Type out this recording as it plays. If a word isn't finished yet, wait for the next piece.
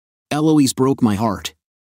Eloise broke my heart.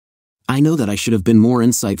 I know that I should have been more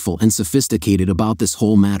insightful and sophisticated about this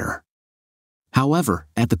whole matter. However,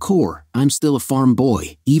 at the core, I'm still a farm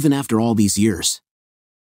boy, even after all these years.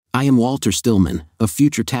 I am Walter Stillman, a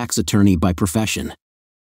future tax attorney by profession.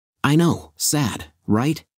 I know, sad,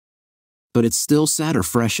 right? But it's still sadder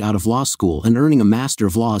fresh out of law school and earning a Master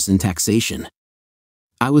of Laws in taxation.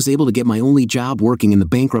 I was able to get my only job working in the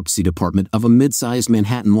bankruptcy department of a mid-sized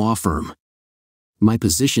Manhattan law firm. My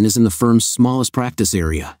position is in the firm's smallest practice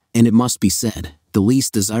area, and it must be said, the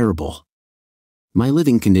least desirable. My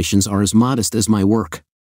living conditions are as modest as my work.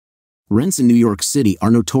 Rents in New York City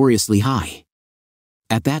are notoriously high.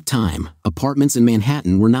 At that time, apartments in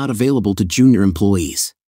Manhattan were not available to junior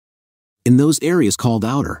employees. In those areas called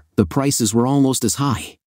outer, the prices were almost as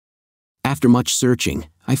high. After much searching,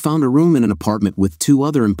 I found a room in an apartment with 2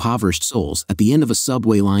 other impoverished souls at the end of a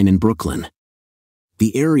subway line in Brooklyn.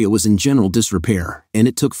 The area was in general disrepair, and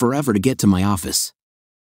it took forever to get to my office.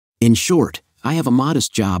 In short, I have a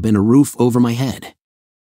modest job and a roof over my head.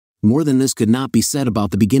 More than this could not be said about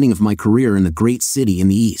the beginning of my career in the great city in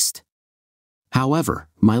the East. However,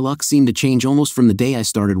 my luck seemed to change almost from the day I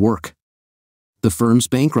started work. The firm's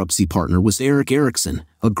bankruptcy partner was Eric Erickson,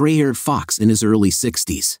 a gray-haired fox in his early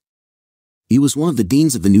 60s. He was one of the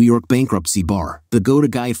deans of the New York bankruptcy bar, the go-to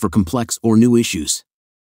guy for complex or new issues.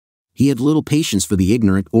 He had little patience for the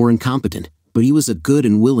ignorant or incompetent, but he was a good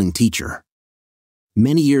and willing teacher.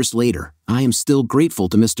 Many years later, I am still grateful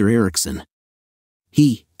to Mr. Erickson.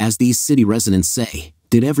 He, as these city residents say,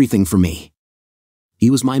 did everything for me. He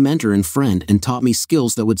was my mentor and friend and taught me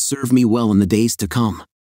skills that would serve me well in the days to come.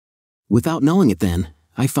 Without knowing it then,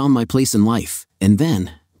 I found my place in life, and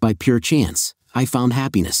then, by pure chance, I found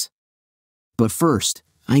happiness. But first,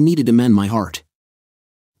 I needed to mend my heart.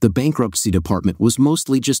 The bankruptcy department was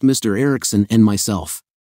mostly just Mr. Erickson and myself.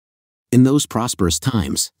 In those prosperous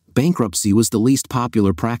times, bankruptcy was the least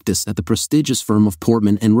popular practice at the prestigious firm of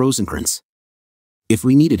Portman and Rosenkrantz. If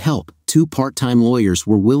we needed help, 2 part-time lawyers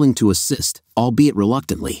were willing to assist, albeit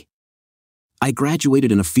reluctantly. I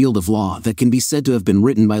graduated in a field of law that can be said to have been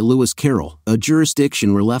written by Lewis Carroll, a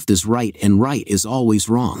jurisdiction where left is right and right is always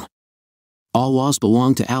wrong. All laws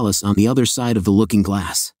belong to Alice on the other side of the looking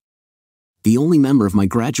glass. The only member of my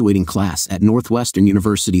graduating class at Northwestern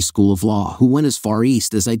University School of Law who went as far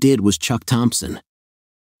east as I did was Chuck Thompson.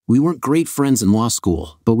 We weren't great friends in law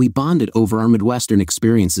school, but we bonded over our Midwestern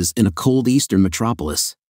experiences in a cold eastern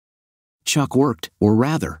metropolis. Chuck worked, or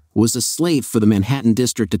rather, was a slave for the Manhattan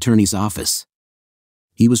District Attorney's office.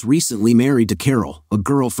 He was recently married to Carol, a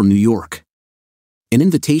girl from New York. An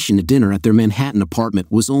invitation to dinner at their Manhattan apartment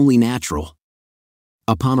was only natural.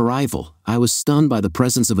 Upon arrival, I was stunned by the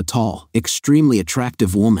presence of a tall, extremely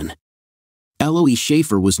attractive woman. Eloise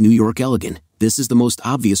Schaefer was New York elegant. This is the most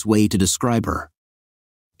obvious way to describe her.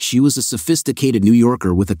 She was a sophisticated New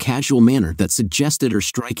Yorker with a casual manner that suggested her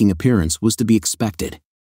striking appearance was to be expected.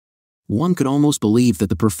 One could almost believe that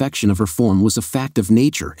the perfection of her form was a fact of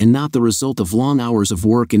nature and not the result of long hours of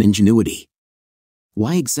work and ingenuity.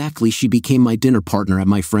 Why exactly she became my dinner partner at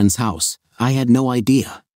my friend's house, I had no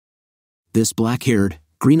idea. This black-haired,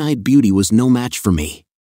 green-eyed beauty was no match for me.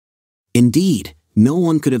 Indeed, no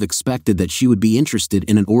one could have expected that she would be interested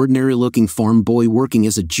in an ordinary-looking farm boy working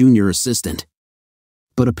as a junior assistant.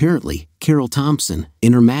 But apparently, Carol Thompson,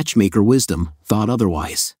 in her matchmaker wisdom, thought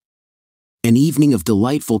otherwise. An evening of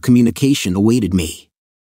delightful communication awaited me.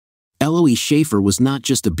 Eloise Schaefer was not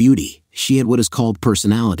just a beauty, she had what is called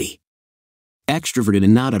personality. Extroverted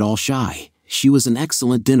and not at all shy, she was an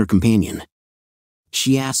excellent dinner companion.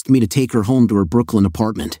 She asked me to take her home to her Brooklyn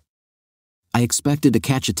apartment. I expected to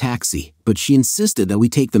catch a taxi, but she insisted that we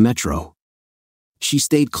take the metro. She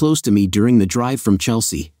stayed close to me during the drive from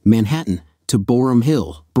Chelsea, Manhattan, to Boerum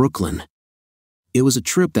Hill, Brooklyn. It was a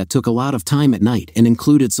trip that took a lot of time at night and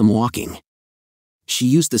included some walking. She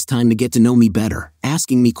used this time to get to know me better,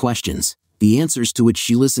 asking me questions, the answers to which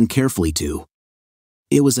she listened carefully to.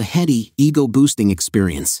 It was a heady, ego-boosting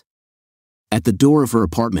experience. At the door of her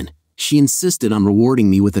apartment, she insisted on rewarding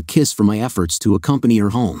me with a kiss for my efforts to accompany her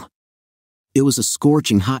home. It was a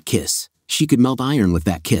scorching hot kiss. She could melt iron with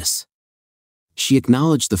that kiss. She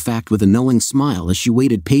acknowledged the fact with a knowing smile as she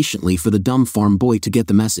waited patiently for the dumb farm boy to get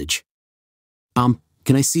the message.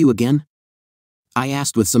 Can I see you again?" I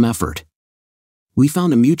asked with some effort. We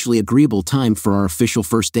found a mutually agreeable time for our official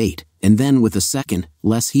first date, and then with a second,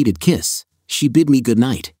 less heated kiss, she bid me good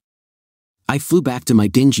night. I flew back to my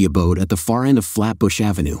dingy abode at the far end of Flatbush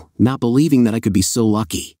Avenue, not believing that I could be so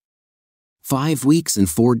lucky. 5 weeks and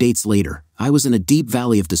 4 dates later, I was in a deep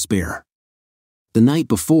valley of despair. The night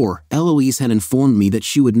before, Eloise had informed me that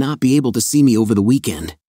she would not be able to see me over the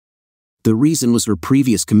weekend. The reason was her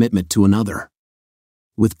previous commitment to another.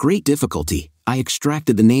 With great difficulty, I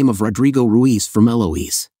extracted the name of Rodrigo Ruiz from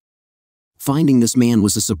Eloise. Finding this man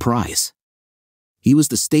was a surprise. He was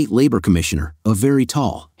the state labor commissioner, a very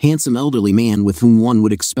tall, handsome elderly man with whom one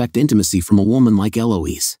would expect intimacy from a woman like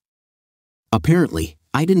Eloise. Apparently,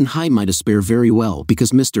 I didn't hide my despair very well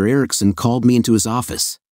because Mr. Erickson called me into his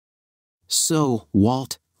office. "So,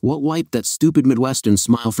 Walt, what wiped that stupid Midwestern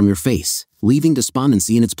smile from your face, leaving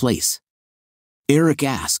despondency in its place?" Eric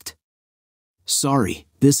asked. "Sorry,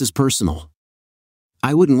 this is personal.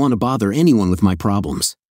 I wouldn't want to bother anyone with my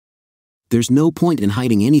problems." There's no point in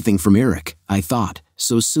hiding anything from Eric, I thought,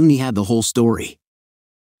 so soon he had the whole story.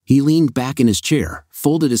 He leaned back in his chair,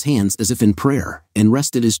 folded his hands as if in prayer, and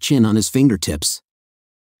rested his chin on his fingertips.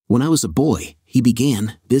 "When I was a boy," he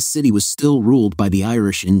began, "this city was still ruled by the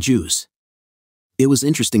Irish and Jews. It was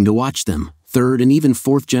interesting to watch them, third and even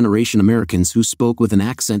fourth generation Americans who spoke with an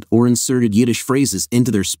accent or inserted Yiddish phrases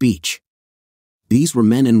into their speech. These were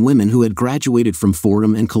men and women who had graduated from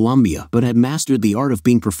Fordham and Columbia but had mastered the art of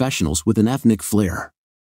being professionals with an ethnic flair.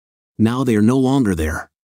 Now they are no longer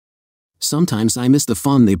there. Sometimes I miss the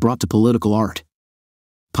fun they brought to political art.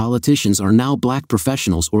 Politicians are now black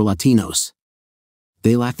professionals or Latinos.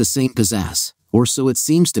 They lack the same pizzazz, or so it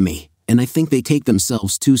seems to me, and I think they take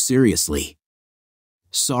themselves too seriously."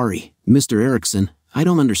 "Sorry, Mr. Erickson, I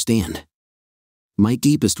don't understand." "My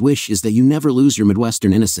deepest wish is that you never lose your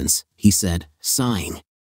Midwestern innocence," he said, sighing.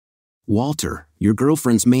 "Walter, your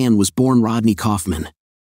girlfriend's man was born Rodney Kaufman.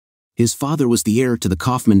 His father was the heir to the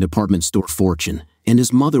Kaufman department store fortune, and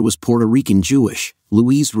his mother was Puerto Rican Jewish,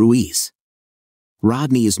 Louise Ruiz.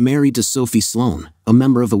 Rodney is married to Sophie Sloan, a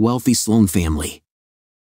member of the wealthy Sloan family.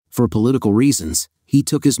 For political reasons, he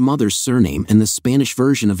took his mother's surname and the Spanish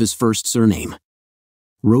version of his first surname.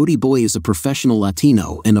 Rody Boy is a professional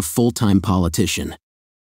Latino and a full-time politician.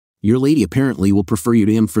 Your lady apparently will prefer you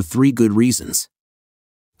to him for 3 good reasons.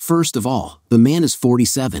 First of all, the man is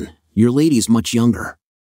 47, your lady is much younger.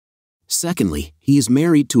 Secondly, he is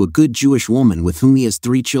married to a good Jewish woman with whom he has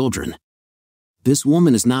 3 children. This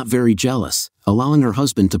woman is not very jealous, allowing her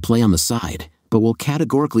husband to play on the side, but will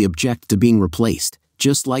categorically object to being replaced,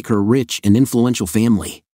 just like her rich and influential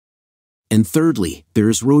family. And thirdly, there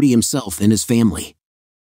is Rody himself and his family.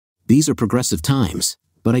 These are progressive times,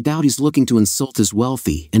 but I doubt he's looking to insult his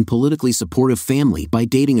wealthy and politically supportive family by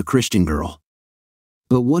dating a Christian girl.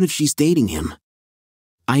 But what if she's dating him?"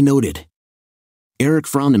 I noted. Eric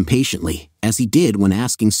frowned impatiently, as he did when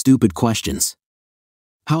asking stupid questions.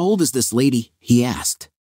 "How old is this lady?" he asked.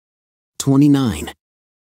 29.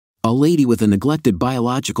 "A lady with a neglected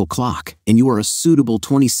biological clock, and you are a suitable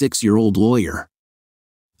 26-year-old lawyer.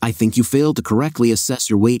 I think you failed to correctly assess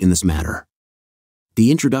your weight in this matter.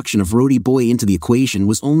 The introduction of Rody Boy into the equation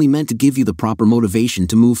was only meant to give you the proper motivation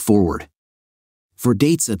to move forward. For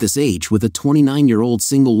dates at this age with a 29-year-old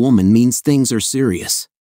single woman means things are serious.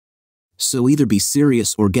 So either be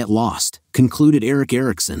serious or get lost," concluded Eric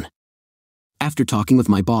Erickson. After talking with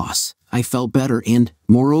my boss, I felt better and,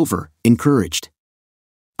 moreover, encouraged.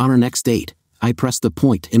 On our next date, I pressed the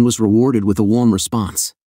point and was rewarded with a warm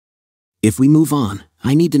response. "If we move on,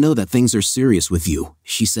 I need to know that things are serious with you,"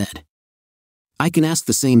 she said. "I can ask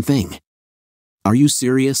the same thing. Are you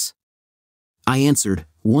serious?" I answered,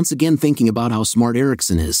 once again thinking about how smart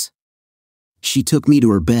Erickson is. She took me to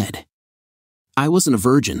her bed. I wasn't a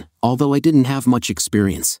virgin, although I didn't have much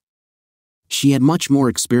experience. She had much more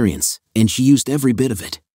experience, and she used every bit of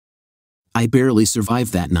it. I barely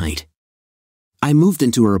survived that night. I moved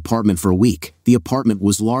into her apartment for a week. The apartment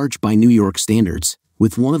was large by New York standards,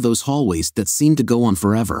 with one of those hallways that seemed to go on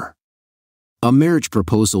forever. A marriage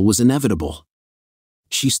proposal was inevitable.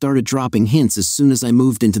 She started dropping hints as soon as I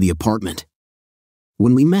moved into the apartment.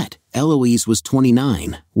 When we met, Eloise was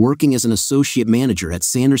 29, working as an associate manager at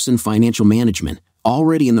Sanderson Financial Management,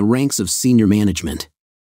 already in the ranks of senior management.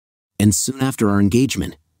 And soon after our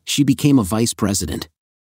engagement, she became a vice president.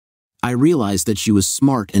 I realized that she was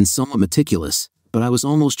smart and somewhat meticulous, but I was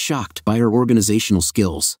almost shocked by her organizational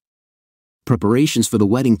skills. Preparations for the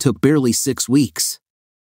wedding took barely 6 weeks.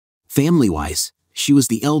 Family-wise, she was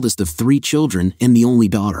the eldest of 3 children and the only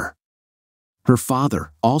daughter. Her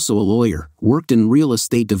father, also a lawyer, worked in real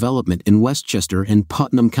estate development in Westchester and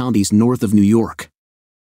Putnam counties north of New York.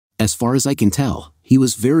 As far as I can tell, he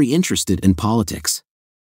was very interested in politics.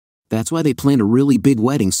 That's why they planned a really big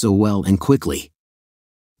wedding so well and quickly.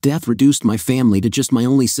 Death reduced my family to just my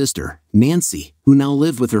only sister, Nancy, who now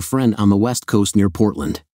lived with her friend on the West Coast near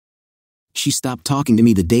Portland. She stopped talking to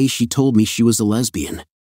me the day she told me she was a lesbian.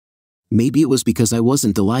 Maybe it was because I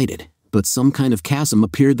wasn't delighted, but some kind of chasm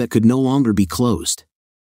appeared that could no longer be closed.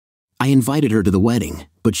 I invited her to the wedding,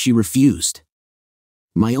 but she refused.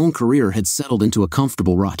 My own career had settled into a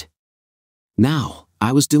comfortable rut. Now,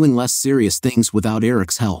 I was doing less serious things without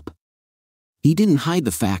Eric's help. He didn't hide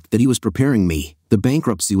the fact that he was preparing me, the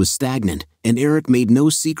bankruptcy was stagnant, and Eric made no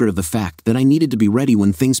secret of the fact that I needed to be ready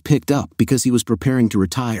when things picked up because he was preparing to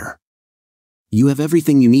retire. You have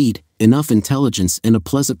everything you need, enough intelligence and a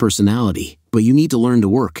pleasant personality, but you need to learn to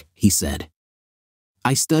work, he said.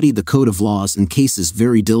 I studied the code of laws and cases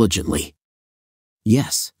very diligently.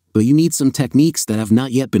 Yes, but you need some techniques that have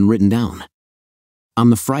not yet been written down. On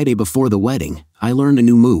the Friday before the wedding, I learned a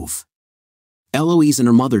new move. Eloise and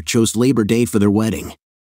her mother chose Labor Day for their wedding.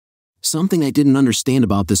 Something I didn't understand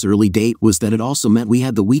about this early date was that it also meant we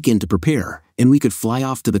had the weekend to prepare, and we could fly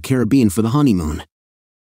off to the Caribbean for the honeymoon.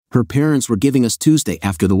 Her parents were giving us Tuesday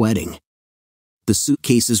after the wedding. The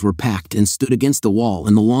suitcases were packed and stood against the wall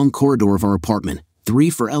in the long corridor of our apartment, 3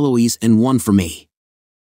 for Eloise and 1 for me.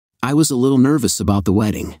 I was a little nervous about the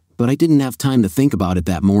wedding, but I didn't have time to think about it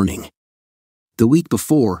that morning. The week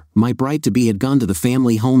before, my bride-to-be had gone to the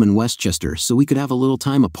family home in Westchester so we could have a little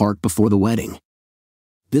time apart before the wedding.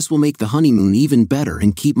 This will make the honeymoon even better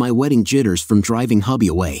and keep my wedding jitters from driving hubby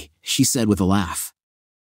away, she said with a laugh.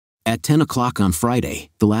 At 10 o'clock on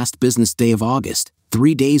Friday, the last business day of August,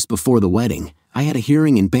 3 days before the wedding, I had a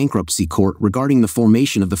hearing in bankruptcy court regarding the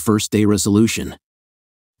formation of the first-day resolution.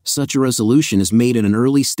 Such a resolution is made at an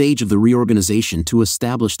early stage of the reorganization to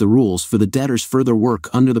establish the rules for the debtor's further work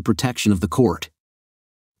under the protection of the court.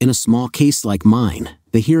 In a small case like mine,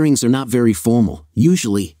 the hearings are not very formal.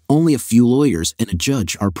 Usually, only a few lawyers and a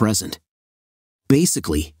judge are present.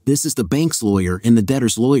 Basically, this is the bank's lawyer and the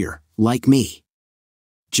debtor's lawyer, like me.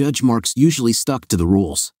 Judge Marks usually stuck to the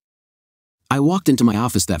rules. I walked into my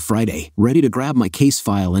office that Friday, ready to grab my case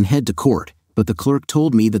file and head to court, but the clerk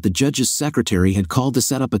told me that the judge's secretary had called to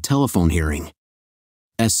set up a telephone hearing.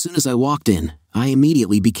 As soon as I walked in, I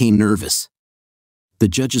immediately became nervous. The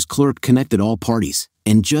judge's clerk connected all parties,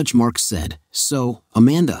 and Judge Marks said, "So,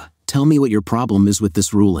 Amanda, tell me what your problem is with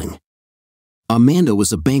this ruling." Amanda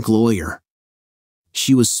was a bank lawyer.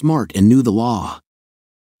 She was smart and knew the law.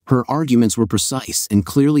 Her arguments were precise and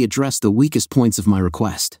clearly addressed the weakest points of my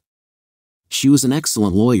request. She was an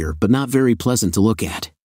excellent lawyer but not very pleasant to look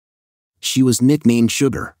at. She was nicknamed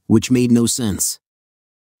Sugar, which made no sense.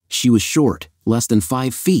 She was short, less than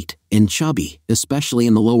 5 feet, and chubby, especially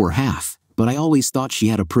in the lower half, but I always thought she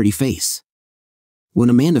had a pretty face.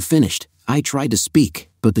 When Amanda finished, I tried to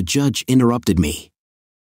speak, but the judge interrupted me.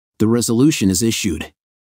 "The resolution is issued.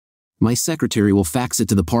 My secretary will fax it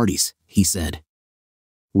to the parties," he said.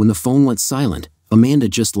 When the phone went silent, Amanda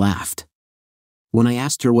just laughed. When I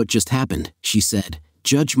asked her what just happened, she said,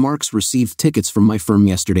 "Judge Marks received tickets from my firm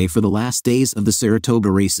yesterday for the last days of the Saratoga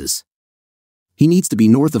races. He needs to be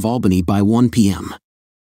north of Albany by 1 p.m.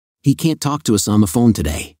 He can't talk to us on the phone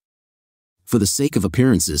today. For the sake of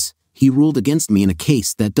appearances, he ruled against me in a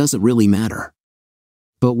case that doesn't really matter.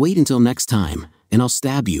 But wait until next time, and I'll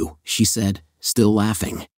stab you," she said, still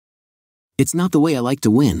laughing. "It's not the way I like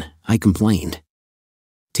to win," I complained.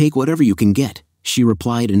 "Take whatever you can get," she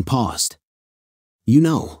replied and paused. "You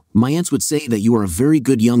know, my aunts would say that you are a very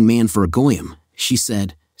good young man for a goyim," she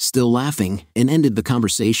said, still laughing, and ended the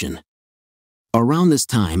conversation. Around this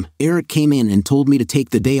time, Eric came in and told me to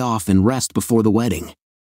take the day off and rest before the wedding.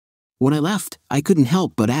 When I left, I couldn't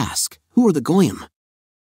help but ask, "Who are the goyim?"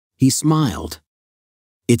 He smiled.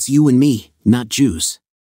 "It's you and me, not Jews."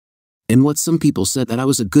 "And what some people said that I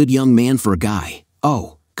was a good young man for a guy.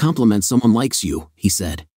 Oh, compliment someone likes you," he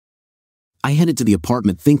said. I headed to the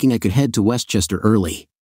apartment thinking I could head to Westchester early.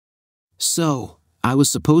 So, I was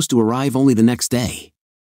supposed to arrive only the next day.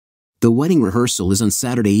 The wedding rehearsal is on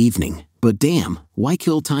Saturday evening, but damn, why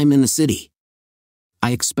kill time in the city?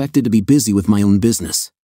 I expected to be busy with my own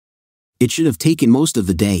business. It should have taken most of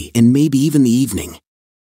the day and maybe even the evening.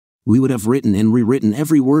 We would have written and rewritten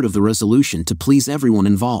every word of the resolution to please everyone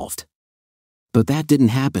involved. But that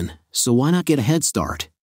didn't happen, so why not get a head start?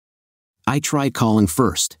 I tried calling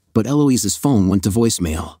first, but Eloise's phone went to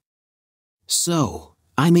voicemail. So,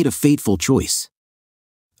 I made a fateful choice.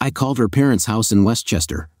 I called her parents' house in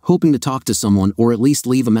Westchester, hoping to talk to someone or at least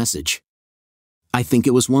leave a message. I think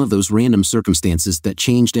it was one of those random circumstances that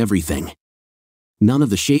changed everything. None of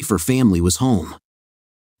the Schaefer family was home.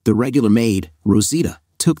 The regular maid, Rosita,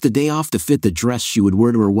 took the day off to fit the dress she would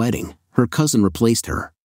wear to her wedding. Her cousin replaced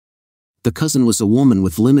her. The cousin was a woman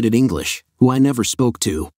with limited English, who I never spoke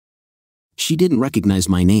to. She didn't recognize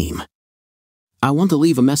my name. "I want to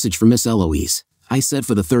leave a message for Miss Eloise," I said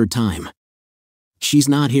for the 3rd time. "She's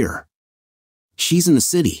not here." "She's in the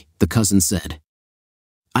city," the cousin said.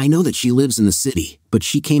 "I know that she lives in the city, but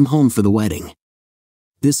she came home for the wedding."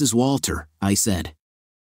 This is Walter, I said.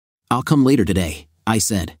 I'll come later today, I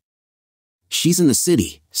said. She's in the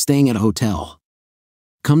city, staying at a hotel.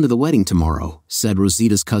 Come to the wedding tomorrow, said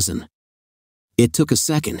Rosita's cousin. It took a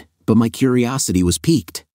second, but my curiosity was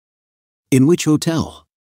piqued. In which hotel?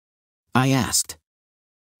 I asked.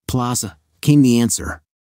 Plaza, came the answer.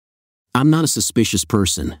 I'm not a suspicious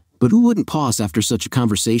person, but who wouldn't pause after such a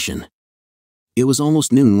conversation? It was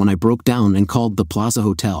almost noon when I broke down and called the Plaza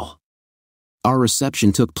Hotel. Our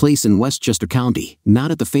reception took place in Westchester County,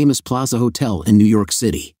 not at the famous Plaza Hotel in New York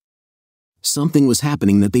City. Something was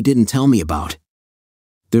happening that they didn't tell me about.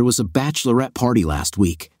 There was a bachelorette party last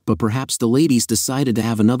week, but perhaps the ladies decided to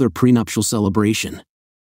have another prenuptial celebration.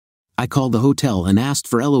 I called the hotel and asked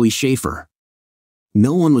for Eloise Schaefer.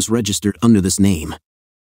 No one was registered under this name.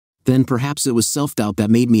 Then perhaps it was self-doubt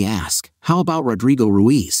that made me ask, how about Rodrigo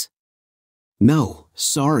Ruiz? No,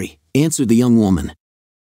 sorry, answered the young woman.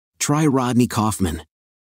 Try Rodney Kaufman.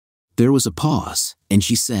 There was a pause, and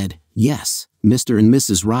she said, yes, Mr. and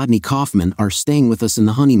Mrs. Rodney Kaufman are staying with us in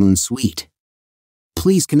the honeymoon suite.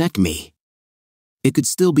 Please connect me. It could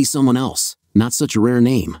still be someone else, not such a rare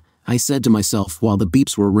name, I said to myself while the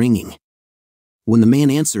beeps were ringing. When the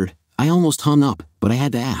man answered, I almost hung up, but I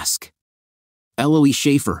had to ask. Eloise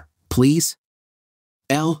Schaefer, please?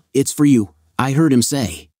 Elle, it's for you, I heard him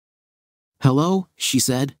say. Hello, she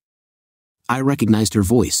said. I recognized her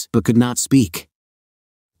voice, but could not speak.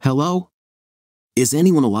 Hello? Is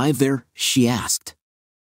anyone alive there? She asked.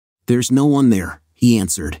 There's no one there, he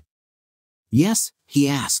answered. Yes, he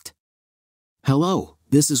asked. Hello,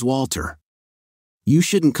 this is Walter. You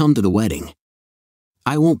shouldn't come to the wedding.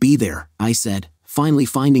 I won't be there, I said, finally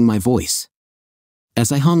finding my voice.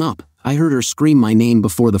 As I hung up, I heard her scream my name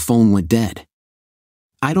before the phone went dead.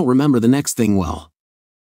 I don't remember the next thing well.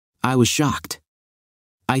 I was shocked.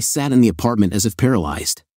 I sat in the apartment as if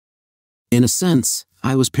paralyzed. In a sense,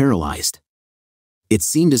 I was paralyzed. It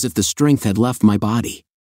seemed as if the strength had left my body.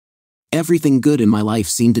 Everything good in my life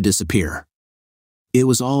seemed to disappear. It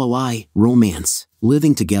was all a lie, romance,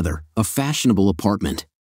 living together, a fashionable apartment.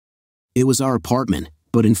 It was our apartment,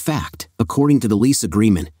 but in fact, according to the lease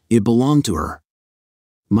agreement, it belonged to her.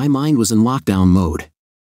 My mind was in lockdown mode.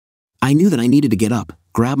 I knew that I needed to get up,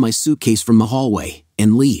 grab my suitcase from the hallway,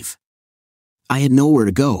 and leave. I had nowhere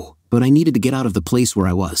to go, but I needed to get out of the place where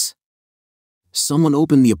I was. Someone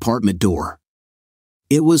opened the apartment door.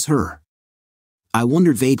 It was her. I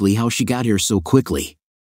wondered vaguely how she got here so quickly.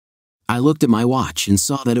 I looked at my watch and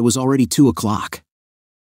saw that it was already 2 o'clock.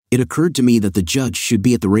 It occurred to me that the judge should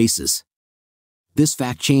be at the races. This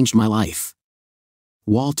fact changed my life.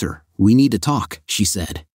 Walter, we need to talk, she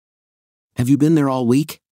said. Have you been there all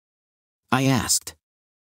week? I asked.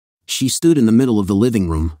 She stood in the middle of the living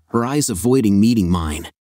room, her eyes avoiding meeting mine.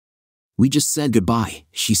 We just said goodbye,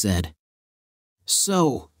 she said.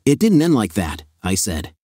 So, it didn't end like that, I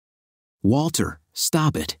said. Walter,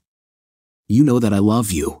 stop it. You know that I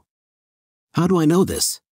love you. How do I know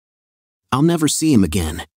this? I'll never see him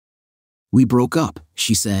again. We broke up,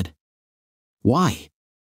 she said. Why?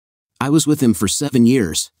 I was with him for 7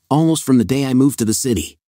 years, almost from the day I moved to the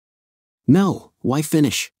city. No, why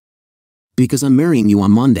finish? Because I'm marrying you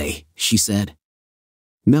on Monday, she said.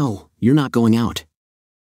 No, you're not going out.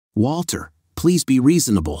 Walter, please be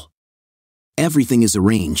reasonable. Everything is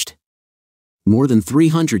arranged. More than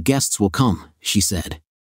 300 guests will come, she said.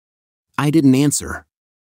 I didn't answer.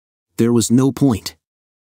 There was no point.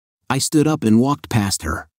 I stood up and walked past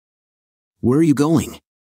her. Where are you going?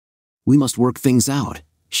 We must work things out,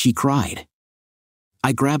 she cried.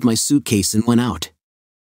 I grabbed my suitcase and went out.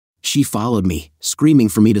 She followed me, screaming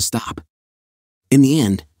for me to stop. In the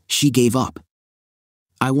end, she gave up.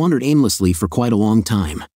 I wandered aimlessly for quite a long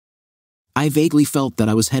time. I vaguely felt that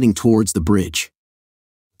I was heading towards the bridge.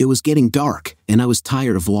 It was getting dark, and I was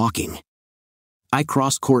tired of walking. I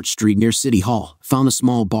crossed Court Street near City Hall, found a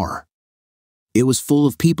small bar. It was full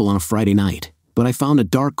of people on a Friday night, but I found a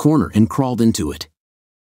dark corner and crawled into it.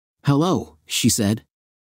 Hello, she said.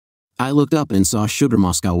 I looked up and saw Sugar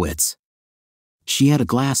Moskowitz. She had a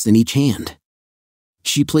glass in each hand.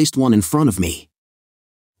 She placed one in front of me.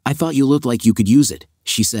 I thought you looked like you could use it,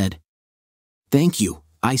 she said. Thank you,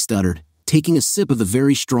 I stuttered, taking a sip of the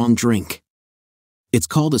very strong drink. It's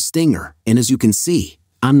called a Stinger, and as you can see,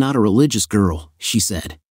 I'm not a religious girl, she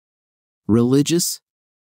said. Religious?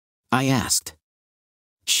 I asked.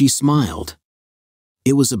 She smiled.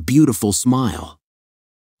 It was a beautiful smile.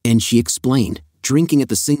 And she explained, drinking at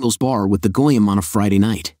the singles bar with the Goyim on a Friday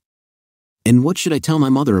night. And what should I tell my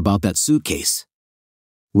mother about that suitcase?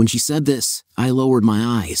 When she said this, I lowered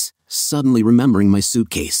my eyes, suddenly remembering my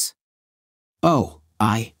suitcase. Oh,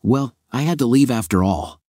 I had to leave after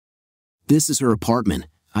all. This is her apartment,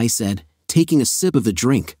 I said, taking a sip of the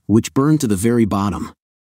drink, which burned to the very bottom.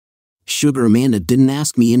 Sugar Amanda didn't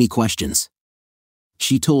ask me any questions.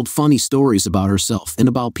 She told funny stories about herself and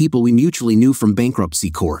about people we mutually knew from bankruptcy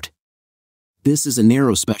court. This is a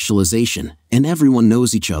narrow specialization, and everyone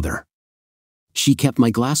knows each other. She kept my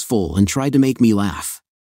glass full and tried to make me laugh.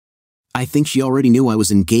 I think she already knew I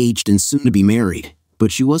was engaged and soon to be married,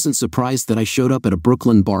 but she wasn't surprised that I showed up at a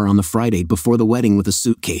Brooklyn bar on the Friday before the wedding with a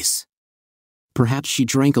suitcase. Perhaps she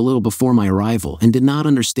drank a little before my arrival and did not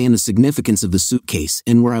understand the significance of the suitcase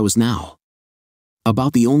and where I was now.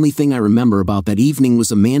 About the only thing I remember about that evening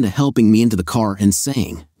was Amanda helping me into the car and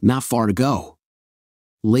saying, "Not far to go."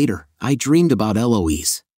 Later, I dreamed about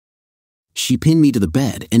Eloise. She pinned me to the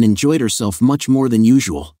bed and enjoyed herself much more than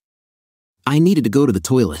usual. I needed to go to the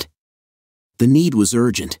toilet. The need was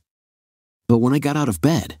urgent. But when I got out of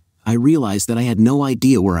bed, I realized that I had no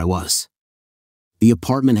idea where I was. The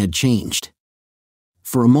apartment had changed.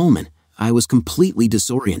 For a moment, I was completely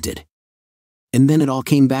disoriented. And then it all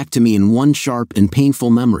came back to me in one sharp and painful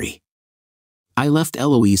memory. I left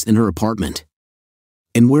Eloise in her apartment.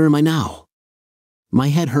 And where am I now? My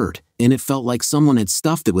head hurt, and it felt like someone had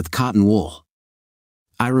stuffed it with cotton wool.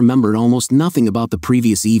 I remembered almost nothing about the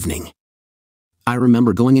previous evening. I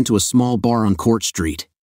remember going into a small bar on Court Street.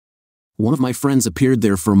 One of my friends appeared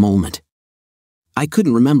there for a moment. I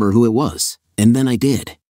couldn't remember who it was, and then I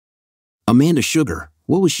did. Amanda Sugar,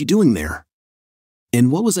 what was she doing there? And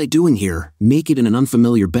what was I doing here, naked in an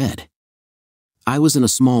unfamiliar bed? I was in a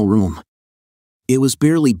small room. It was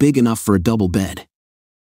barely big enough for a double bed.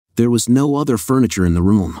 There was no other furniture in the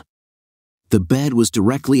room. The bed was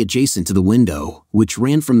directly adjacent to the window, which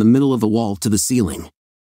ran from the middle of the wall to the ceiling.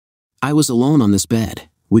 I was alone on this bed,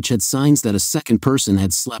 which had signs that a second person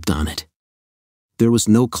had slept on it. There was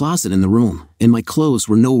no closet in the room, and my clothes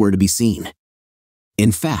were nowhere to be seen.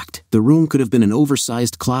 In fact, the room could have been an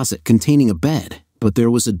oversized closet containing a bed, but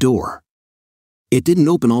there was a door. It didn't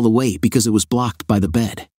open all the way because it was blocked by the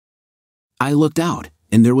bed. I looked out,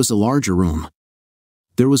 and there was a larger room.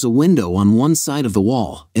 There was a window on one side of the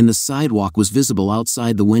wall, and the sidewalk was visible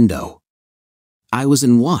outside the window. I was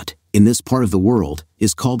in what, in this part of the world,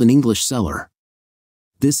 is called an English cellar.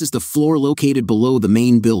 This is the floor located below the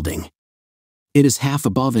main building. It is half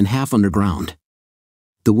above and half underground.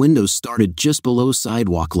 The windows started just below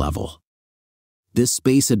sidewalk level. This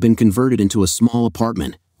space had been converted into a small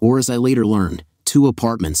apartment, or as I later learned, 2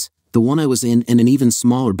 apartments, the one I was in and an even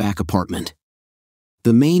smaller back apartment.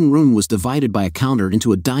 The main room was divided by a counter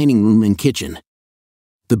into a dining room and kitchen.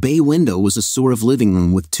 The bay window was a sort of living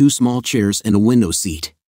room with 2 small chairs and a window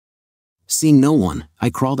seat. Seeing no one, I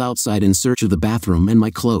crawled outside in search of the bathroom and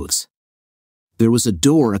my clothes. There was a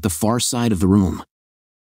door at the far side of the room.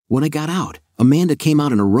 When I got out, Amanda came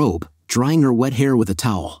out in a robe, drying her wet hair with a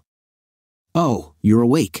towel. "Oh, you're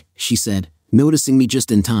awake," she said, noticing me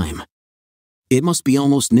just in time. It must be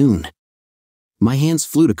almost noon. My hands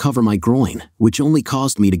flew to cover my groin, which only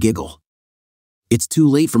caused me to giggle. "It's too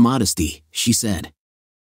late for modesty," she said.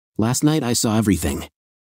 "Last night I saw everything."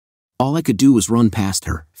 All I could do was run past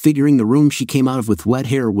her, figuring the room she came out of with wet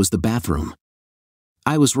hair was the bathroom.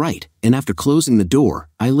 I was right, and after closing the door,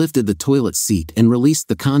 I lifted the toilet seat and released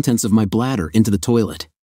the contents of my bladder into the toilet.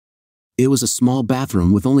 It was a small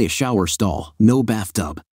bathroom with only a shower stall, no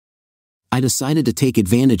bathtub. I decided to take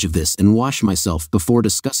advantage of this and wash myself before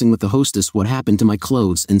discussing with the hostess what happened to my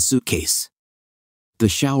clothes and suitcase. The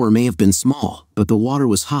shower may have been small, but the water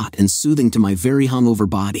was hot and soothing to my very hungover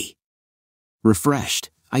body. Refreshed,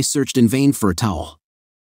 I searched in vain for a towel.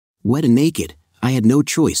 Wet and naked, I had no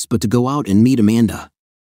choice but to go out and meet Amanda.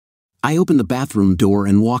 I opened the bathroom door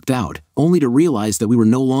and walked out, only to realize that we were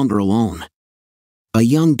no longer alone. A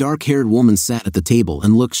young dark-haired woman sat at the table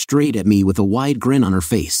and looked straight at me with a wide grin on her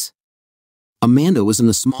face. Amanda was in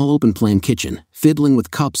the small open-plan kitchen, fiddling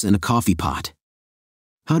with cups and a coffee pot.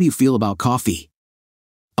 "How do you feel about coffee?"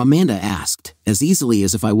 Amanda asked, as easily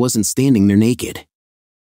as if I wasn't standing there naked.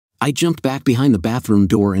 I jumped back behind the bathroom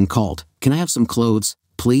door and called, "Can I have some clothes,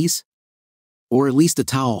 please? Or at least a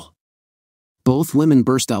towel?" Both women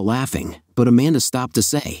burst out laughing, but Amanda stopped to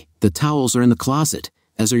say, "The towels are in the closet,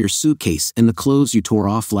 as are your suitcase and the clothes you tore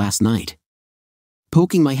off last night."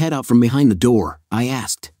 Poking my head out from behind the door, I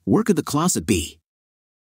asked, "Where could the closet be?"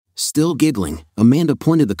 Still giggling, Amanda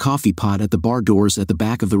pointed the coffee pot at the bar doors at the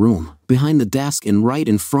back of the room, behind the desk and right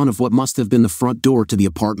in front of what must have been the front door to the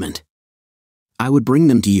apartment. "I would bring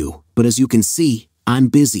them to you, but as you can see, I'm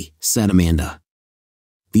busy," said Amanda.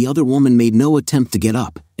 The other woman made no attempt to get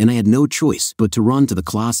up, and I had no choice but to run to the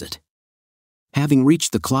closet. Having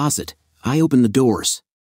reached the closet, I opened the doors.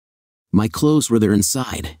 My clothes were there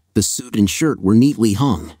inside, the suit and shirt were neatly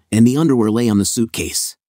hung, and the underwear lay on the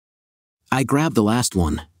suitcase. I grabbed the last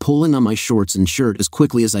one, pulling on my shorts and shirt as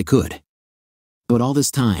quickly as I could. But all this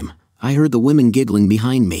time, I heard the women giggling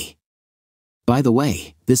behind me. "By the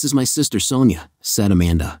way, this is my sister Sonia," said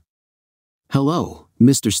Amanda. "Hello,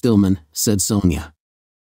 Mr. Stillman," said Sonia.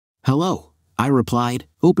 "Hello," I replied,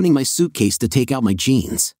 opening my suitcase to take out my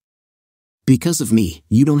jeans. "Because of me,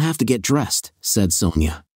 you don't have to get dressed," said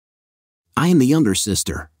Sonia. "I am the younger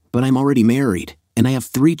sister, but I'm already married, and I have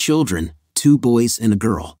 3 children, 2 boys and a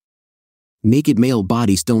girl. Naked male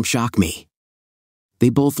bodies don't shock me." They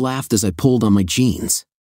both laughed as I pulled on my jeans.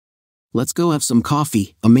 "Let's go have some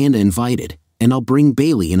coffee," Amanda invited, "and I'll bring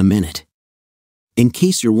Bailey in a minute." "In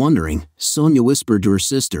case you're wondering," Sonia whispered to her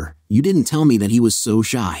sister, "you didn't tell me that he was so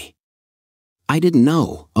shy." "I didn't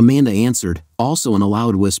know," Amanda answered, also in a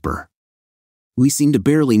loud whisper. "We seem to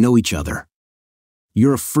barely know each other."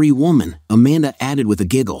 "You're a free woman," Amanda added with a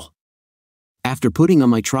giggle. After putting on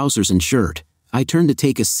my trousers and shirt, I turned to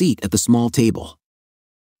take a seat at the small table.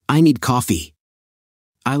 "I need coffee."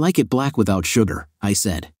 "I like it black without sugar," I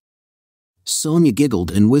said. Sonia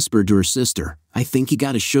giggled and whispered to her sister, "I think he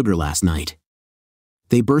got his sugar last night."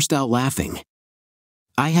 They burst out laughing.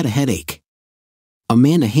 I had a headache.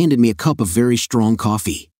 Amanda handed me a cup of very strong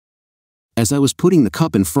coffee. As I was putting the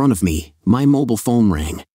cup in front of me, my mobile phone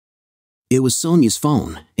rang. It was Sonia's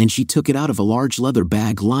phone, and she took it out of a large leather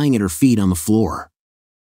bag lying at her feet on the floor.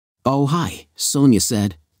 "Oh, hi," Sonia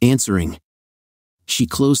said, answering. She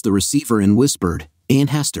closed the receiver and whispered,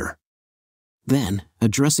 "Aunt Hester." Then,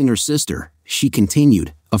 addressing her sister, she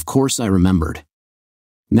continued, "Of course I remembered.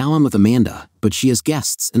 Now I'm with Amanda, but she has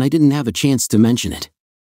guests and I didn't have a chance to mention it."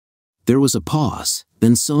 There was a pause,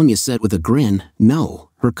 then Sonia said with a grin,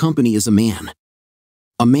 "No, her company is a man."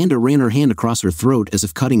 Amanda ran her hand across her throat as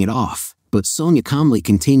if cutting it off, but Sonia calmly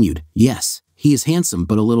continued, "Yes, he is handsome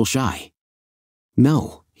but a little shy."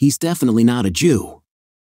 "No, he's definitely not a Jew."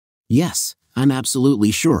 "Yes, I'm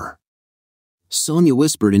absolutely sure." Sonia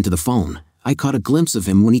whispered into the phone, "I caught a glimpse of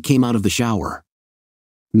him when he came out of the shower."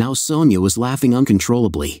 Now Sonia was laughing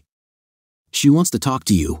uncontrollably. "She wants to talk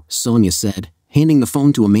to you," Sonia said, handing the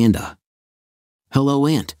phone to Amanda. "Hello,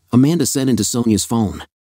 Aunt," Amanda said into Sonia's phone.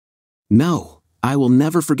 "No, I will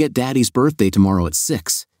never forget Daddy's birthday tomorrow at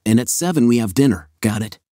 6, and at 7 we have dinner, got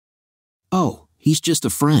it?" "Oh, he's just a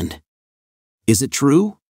friend." "Is it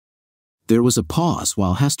true?" There was a pause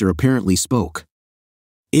while Hester apparently spoke.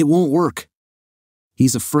 "It won't work.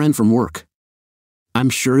 He's a friend from work. I'm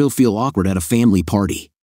sure he'll feel awkward at a family party."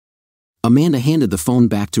 Amanda handed the phone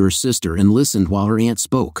back to her sister and listened while her aunt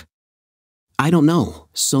spoke. "I don't know,"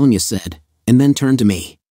 Sonia said, and then turned to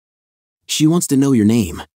me. "She wants to know your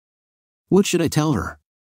name." "What should I tell her?"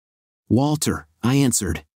 "Walter," I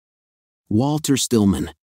answered. "Walter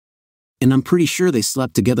Stillman." "And I'm pretty sure they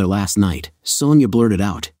slept together last night," Sonia blurted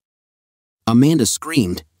out. Amanda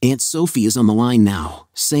screamed, "Aunt Sophie is on the line now,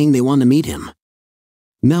 saying they want to meet him."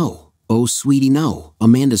 "No, oh sweetie no,"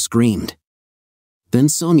 Amanda screamed. Then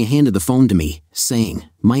Sonia handed the phone to me, saying,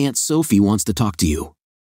 "My Aunt Sophie wants to talk to you."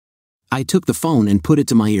 I took the phone and put it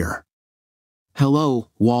to my ear. "Hello,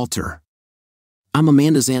 Walter. I'm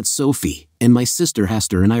Amanda's Aunt Sophie, and my sister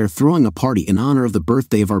Hester and I are throwing a party in honor of the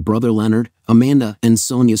birthday of our brother Leonard, Amanda, and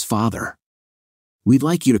Sonia's father. We'd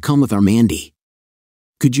like you to come with our Mandy.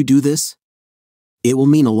 Could you do this? It will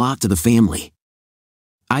mean a lot to the family."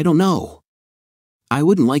 "I don't know." "I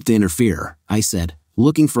wouldn't like to interfere," I said,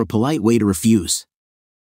 looking for a polite way to refuse.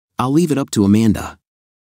 "I'll leave it up to Amanda."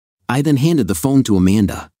 I then handed the phone to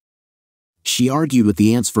Amanda. She argued with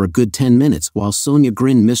the aunts for a good 10 minutes while Sonia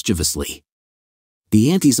grinned mischievously.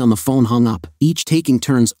 The aunties on the phone hung up, each taking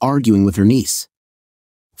turns arguing with her niece.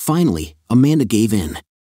 Finally, Amanda gave in.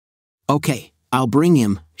 "Okay, I'll bring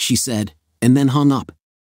him," she said, and then hung up.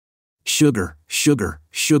 "Sugar, sugar,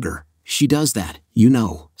 sugar, she does that, you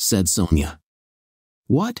know," said Sonia.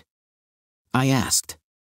 "What?" I asked.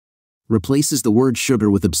 "Replaces the word sugar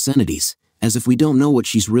with obscenities, as if we don't know what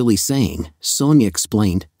she's really saying," Sonia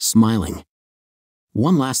explained, smiling.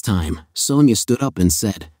 One last time, Sonia stood up and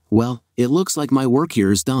said, "Well, it looks like my work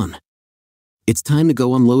here is done. It's time to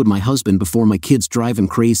go unload my husband before my kids drive him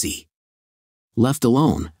crazy." Left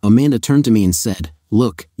alone, Amanda turned to me and said,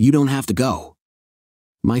 "Look, you don't have to go.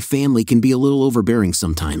 My family can be a little overbearing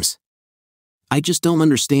sometimes. I just don't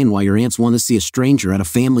understand why your aunts want to see a stranger at a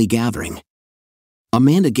family gathering."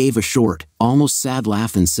 Amanda gave a short, almost sad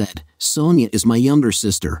laugh and said, "Sonia is my younger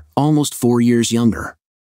sister, almost 4 years younger.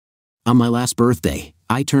 On my last birthday,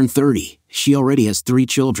 I turned 30, she already has 3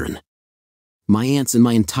 children. My aunts and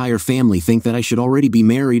my entire family think that I should already be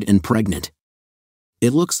married and pregnant.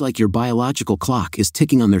 It looks like your biological clock is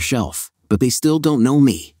ticking on their shelf, but they still don't know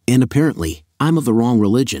me, and apparently, I'm of the wrong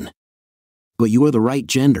religion. But you are the right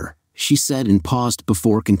gender," she said and paused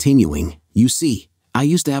before continuing. You see, I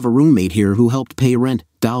used to have a roommate here who helped pay rent,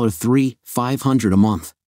 $500 a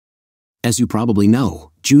month. As you probably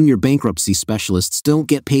know, junior bankruptcy specialists don't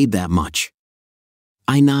get paid that much.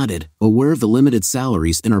 I nodded, aware of the limited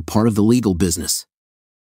salaries in our part of the legal business.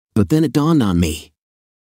 But then it dawned on me.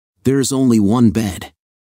 There is only one bed.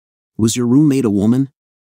 Was your roommate a woman?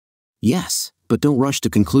 Yes, but don't rush to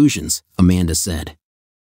conclusions, Amanda said.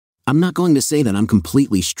 I'm not going to say that I'm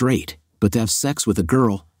completely straight, but to have sex with a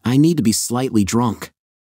girl, I need to be slightly drunk.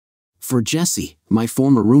 For Jessie, my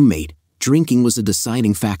former roommate, drinking was a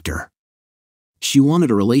deciding factor. She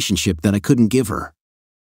wanted a relationship that I couldn't give her.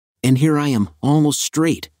 And here I am, almost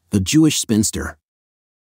straight, a Jewish spinster.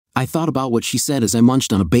 I thought about what she said as I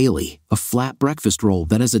munched on a Bailey, a flat breakfast roll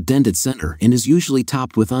that has a dented center and is usually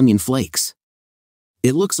topped with onion flakes.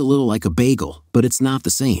 It looks a little like a bagel, but it's not the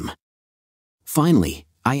same. Finally,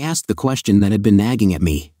 I asked the question that had been nagging at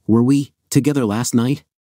me, were we together last night?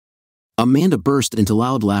 Amanda burst into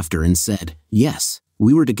loud laughter and said, yes,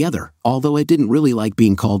 we were together, although I didn't really like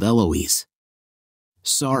being called Eloise.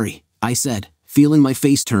 Sorry, I said, feeling my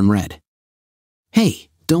face turn red. Hey,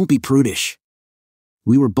 don't be prudish.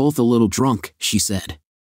 We were both a little drunk, she said.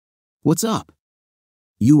 What's up?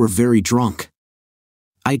 You were very drunk.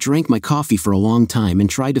 I drank my coffee for a long time and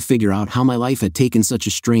tried to figure out how my life had taken such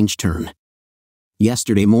a strange turn.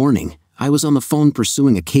 Yesterday morning, I was on the phone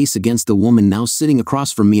pursuing a case against the woman now sitting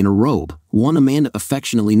across from me in a robe, one Amanda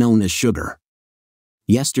affectionately known as Sugar.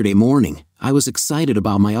 Yesterday morning, I was excited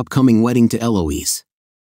about my upcoming wedding to Eloise.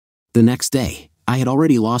 The next day, I had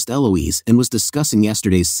already lost Eloise and was discussing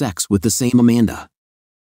yesterday's sex with the same Amanda.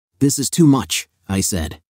 This is too much, I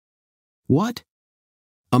said. What?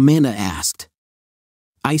 Amanda asked.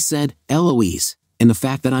 I said, Eloise, and the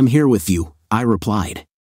fact that I'm here with you, I replied.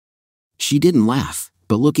 She didn't laugh,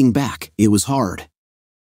 but looking back, it was hard.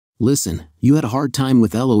 Listen, you had a hard time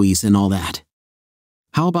with Eloise and all that.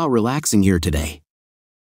 How about relaxing here today?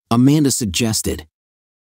 Amanda suggested.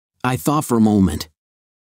 I thought for a moment.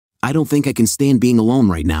 I don't think I can stand being alone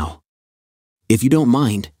right now. If you don't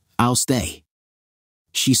mind, I'll stay.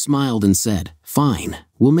 She smiled and said, fine,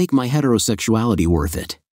 we'll make my heterosexuality worth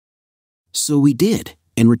it. So we did,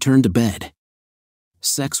 and returned to bed.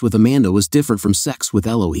 Sex with Amanda was different from sex with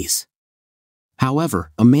Eloise.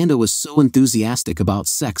 However, Amanda was so enthusiastic about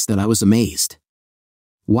sex that I was amazed.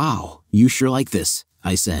 Wow, you sure like this,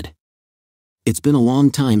 I said. It's been a long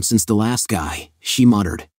time since the last guy, she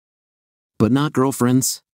muttered. But not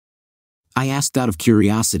girlfriends? I asked out of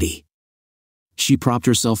curiosity. She propped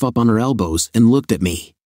herself up on her elbows and looked at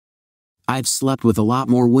me. I've slept with a lot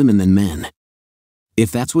more women than men.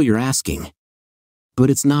 If that's what you're asking. But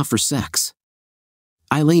it's not for sex.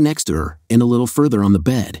 I lay next to her, and a little further on the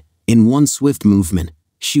bed, in one swift movement,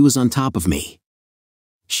 she was on top of me.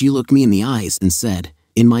 She looked me in the eyes and said,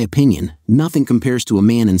 in my opinion, nothing compares to a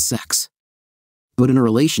man and sex. But in a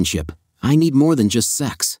relationship, I need more than just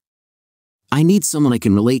sex. I need someone I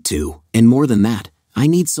can relate to, and more than that, I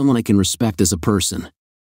need someone I can respect as a person.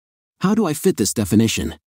 How do I fit this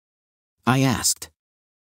definition? I asked.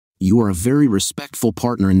 You are a very respectful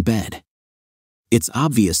partner in bed. It's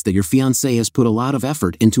obvious that your fiancé has put a lot of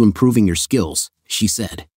effort into improving your skills, she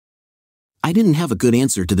said. I didn't have a good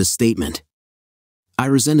answer to this statement. I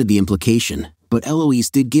resented the implication, but Eloise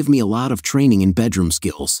did give me a lot of training in bedroom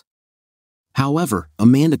skills. However,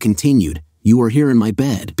 Amanda continued, you are here in my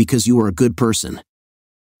bed because you are a good person.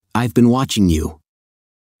 I've been watching you.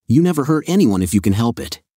 You never hurt anyone if you can help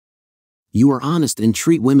it. You are honest and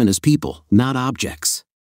treat women as people, not objects.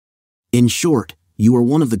 In short, you are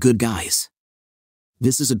one of the good guys.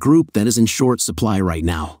 This is a group that is in short supply right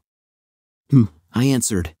now. I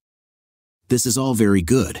answered. This is all very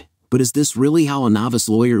good, but is this really how a novice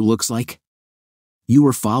lawyer looks like? You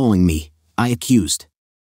were following me, I accused.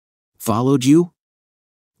 Followed you?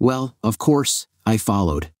 Well, of course, I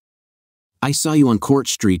followed. I saw you on Court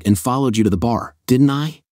Street and followed you to the bar, didn't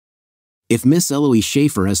I? If Miss Eloise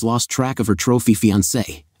Schaefer has lost track of her trophy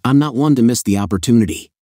fiancé, I'm not one to miss the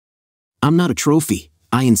opportunity. I'm not a trophy,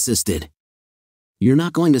 I insisted. You're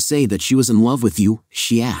not going to say that she was in love with you,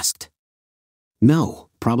 she asked. No,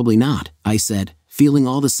 probably not, I said, feeling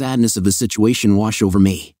all the sadness of the situation wash over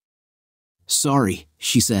me. Sorry,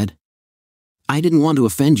 she said. I didn't want to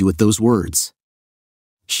offend you with those words.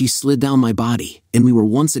 She slid down my body, and we were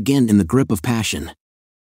once again in the grip of passion.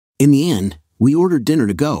 In the end, we ordered dinner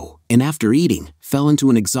to go, and after eating, fell into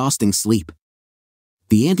an exhausting sleep.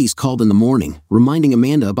 The aunties called in the morning, reminding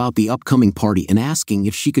Amanda about the upcoming party and asking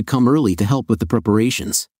if she could come early to help with the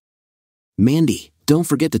preparations. Mandy, don't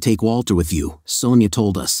forget to take Walter with you, Sonia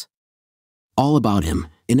told us. All about him,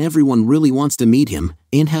 and everyone really wants to meet him,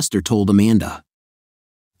 Aunt Hester told Amanda.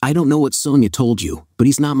 I don't know what Sonia told you, but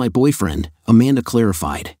he's not my boyfriend, Amanda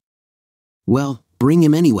clarified. Well, bring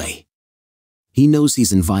him anyway. He knows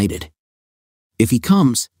he's invited. If he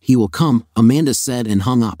comes, he will come, Amanda said and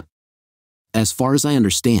hung up. As far as I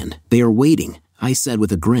understand, they are waiting, I said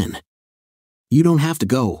with a grin. You don't have to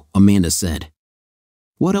go, Amanda said.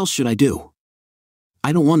 What else should I do?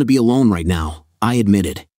 I don't want to be alone right now, I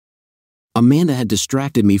admitted. Amanda had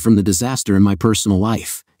distracted me from the disaster in my personal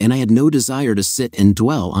life, and I had no desire to sit and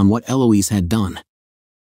dwell on what Eloise had done.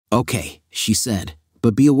 Okay, she said,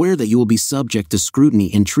 but be aware that you will be subject to scrutiny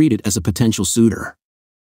and treated as a potential suitor.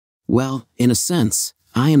 Well, in a sense,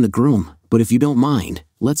 I am the groom, but if you don't mind,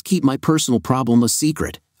 let's keep my personal problem a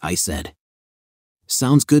secret, I said.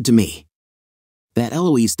 Sounds good to me. That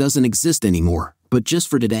Eloise doesn't exist anymore, but just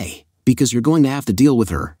for today, because you're going to have to deal with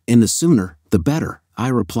her, and the sooner, the better, I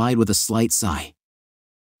replied with a slight sigh.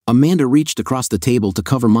 Amanda reached across the table to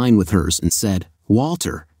cover mine with hers and said,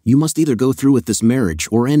 Walter, you must either go through with this marriage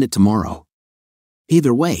or end it tomorrow.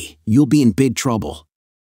 Either way, you'll be in big trouble.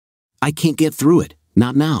 I can't get through it,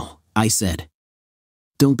 not now, I said.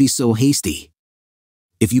 Don't be so hasty.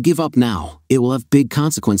 If you give up now, it will have big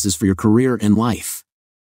consequences for your career and life.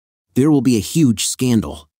 There will be a huge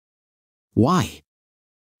scandal. Why?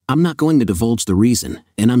 I'm not going to divulge the reason,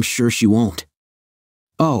 and I'm sure she won't.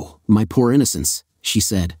 Oh, my poor innocence, she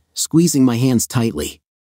said, squeezing my hands tightly.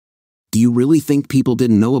 Do you really think people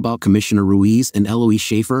didn't know about Commissioner Ruiz and Eloise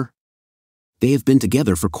Schaefer? They have been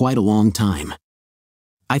together for quite a long time.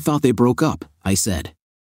 I thought they broke up, I said.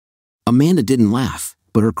 Amanda didn't laugh,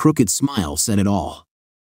 but her crooked smile said it all.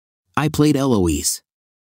 I played Eloise.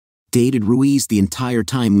 Dated Ruiz the entire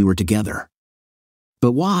time we were together.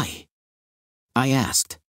 But why? I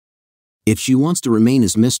asked. If she wants to remain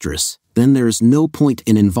his mistress, then there is no point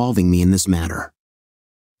in involving me in this matter.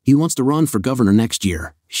 He wants to run for governor next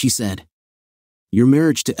year, she said. Your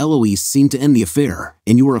marriage to Eloise seemed to end the affair,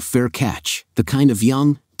 and you were a fair catch, the kind of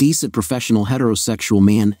young, decent professional heterosexual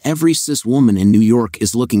man every cis woman in New York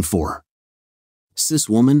is looking for. Cis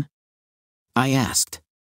woman? I asked.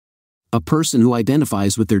 A person who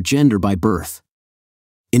identifies with their gender by birth.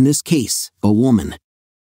 In this case, a woman.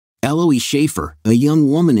 Eloise Schaefer, a young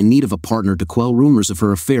woman in need of a partner to quell rumors of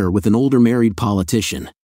her affair with an older married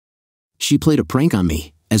politician. She played a prank on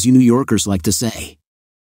me, as you New Yorkers like to say.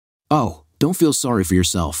 Oh, don't feel sorry for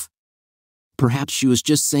yourself. Perhaps she was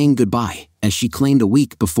just saying goodbye, as she claimed a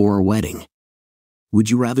week before our wedding.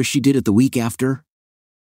 Would you rather she did it the week after?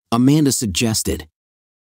 Amanda suggested.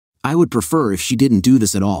 I would prefer if she didn't do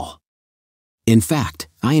this at all. In fact,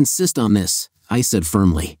 I insist on this, I said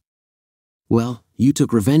firmly. Well, you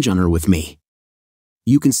took revenge on her with me.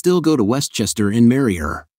 You can still go to Westchester and marry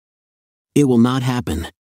her. It will not happen.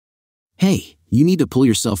 Hey, you need to pull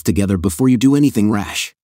yourself together before you do anything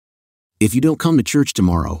rash. If you don't come to church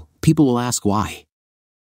tomorrow, people will ask why.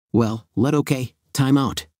 Well, time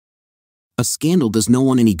out. A scandal does no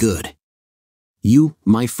one any good. You,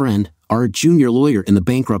 my friend, are a junior lawyer in the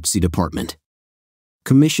bankruptcy department.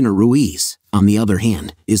 Commissioner Ruiz, on the other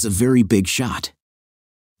hand, is a very big shot.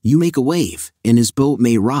 You make a wave, and his boat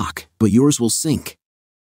may rock, but yours will sink.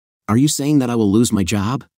 Are you saying that I will lose my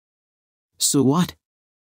job? So what?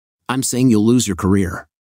 I'm saying you'll lose your career.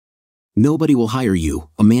 Nobody will hire you,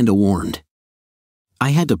 Amanda warned. I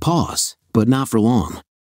had to pause, but not for long.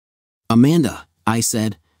 Amanda, I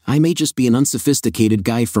said, I may just be an unsophisticated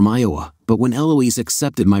guy from Iowa, but when Eloise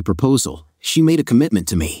accepted my proposal, she made a commitment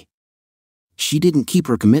to me. She didn't keep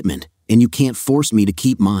her commitment, and you can't force me to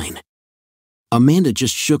keep mine. Amanda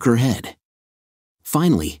just shook her head.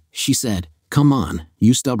 Finally, she said, Come on,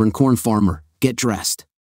 you stubborn corn farmer, get dressed.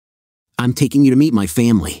 I'm taking you to meet my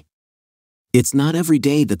family. It's not every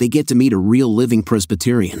day that they get to meet a real living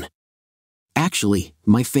Presbyterian. Actually,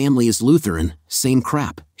 my family is Lutheran, same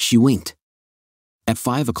crap, she winked. At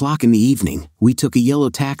 5 o'clock in the evening, we took a yellow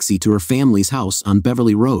taxi to her family's house on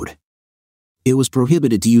Beverly Road. It was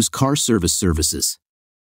prohibited to use car services.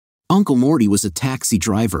 Uncle Morty was a taxi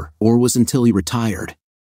driver, or was until he retired.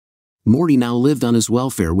 Morty now lived on his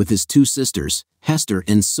welfare with his two sisters, Hester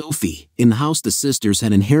and Sophie, in the house the sisters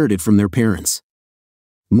had inherited from their parents.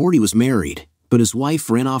 Morty was married, but his wife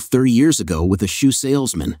ran off 30 years ago with a shoe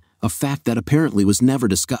salesman, a fact that apparently was never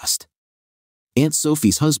discussed. Aunt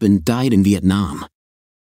Sophie's husband died in Vietnam.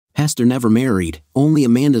 Hester never married, only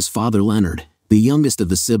Amanda's father Leonard, the youngest of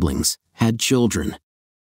the siblings, had children.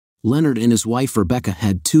 Leonard and his wife Rebecca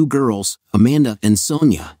had 2 girls, Amanda and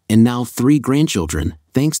Sonia, and now 3 grandchildren,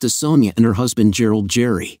 thanks to Sonia and her husband Gerald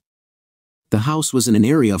Jerry. The house was in an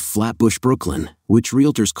area of Flatbush, Brooklyn, which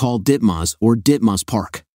realtors call Ditmas or Ditmas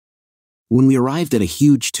Park. When we arrived at a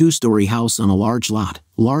huge 2-story house on a large lot,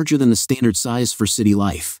 larger than the standard size for city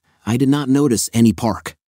life, I did not notice any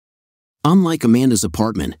park. Unlike Amanda's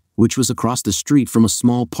apartment, which was across the street from a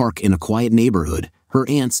small park in a quiet neighborhood, her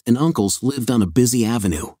aunts and uncles lived on a busy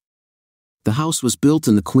avenue. The house was built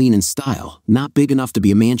in the Queen Anne style, not big enough to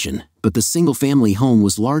be a mansion, but the single-family home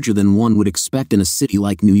was larger than one would expect in a city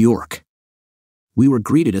like New York. We were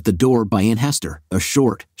greeted at the door by Aunt Hester, a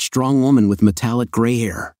short, strong woman with metallic gray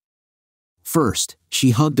hair. First, she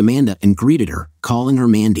hugged Amanda and greeted her, calling her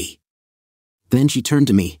Mandy. Then she turned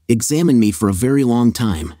to me, examined me for a very long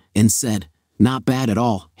time, and said, "Not bad at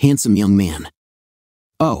all, handsome young man."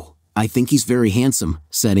 "Oh, I think he's very handsome,"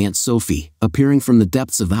 said Aunt Sophie, appearing from the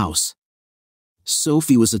depths of the house.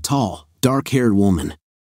 Sophie was a tall, dark-haired woman.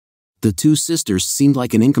 The two sisters seemed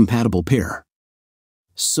like an incompatible pair.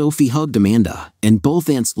 Sophie hugged Amanda, and both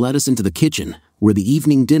aunts led us into the kitchen, where the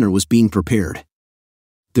evening dinner was being prepared.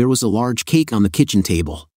 There was a large cake on the kitchen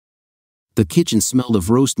table. The kitchen smelled of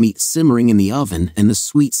roast meat simmering in the oven and the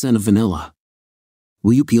sweet scent of vanilla.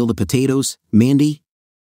 "Will you peel the potatoes, Mandy?"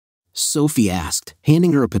 Sophie asked,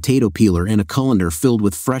 handing her a potato peeler and a colander filled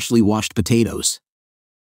with freshly washed potatoes.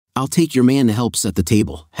 "I'll take your man to help set the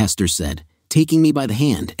table," Hester said, taking me by the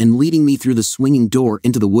hand and leading me through the swinging door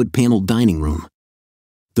into the wood-paneled dining room.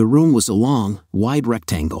 The room was a long, wide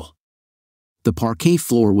rectangle. The parquet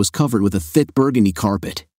floor was covered with a thick burgundy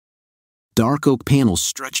carpet. Dark oak panels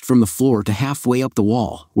stretched from the floor to halfway up the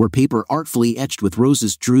wall, where paper artfully etched with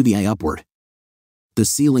roses drew the eye upward. The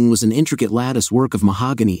ceiling was an intricate lattice work of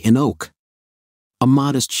mahogany and oak. A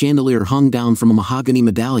modest chandelier hung down from a mahogany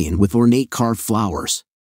medallion with ornate carved flowers.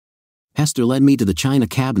 Hester led me to the china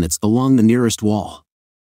cabinets along the nearest wall.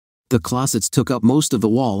 The closets took up most of the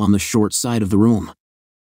wall on the short side of the room.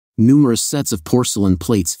 Numerous sets of porcelain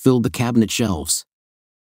plates filled the cabinet shelves.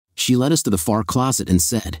 She led us to the far closet and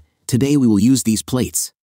said, "Today we will use these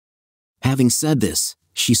plates." Having said this,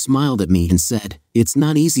 she smiled at me and said, "It's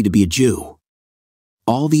not easy to be a Jew.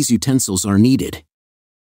 All these utensils are needed."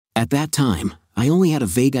 At that time, I only had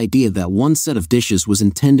a vague idea that one set of dishes was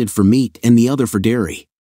intended for meat and the other for dairy.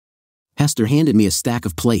 Hester handed me a stack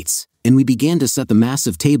of plates, and we began to set the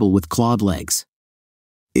massive table with clawed legs.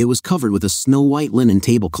 It was covered with a snow-white linen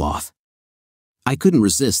tablecloth. I couldn't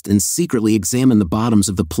resist and secretly examined the bottoms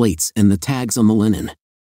of the plates and the tags on the linen.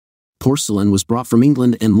 Porcelain was brought from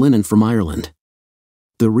England and linen from Ireland.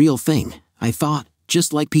 The real thing, I thought,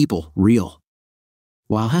 just like people, real.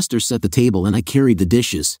 While Hester set the table and I carried the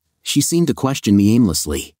dishes, she seemed to question me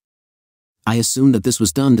aimlessly. I assumed that this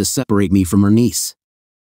was done to separate me from her niece.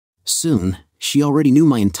 Soon, she already knew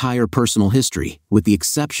my entire personal history, with the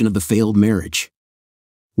exception of the failed marriage.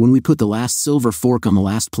 When we put the last silver fork on the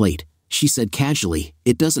last plate, she said casually,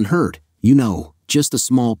 "It doesn't hurt, you know, just a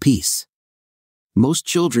small piece. Most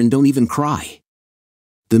children don't even cry."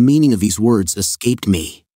 The meaning of these words escaped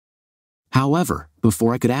me. However,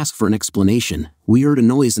 before I could ask for an explanation, we heard a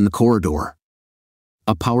noise in the corridor.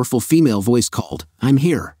 A powerful female voice called, "I'm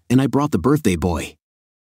here, and I brought the birthday boy."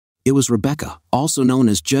 It was Rebecca, also known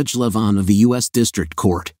as Judge Levon of the U.S. District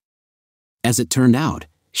Court. As it turned out,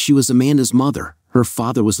 she was Amanda's mother. Her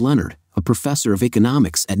father was Leonard, a professor of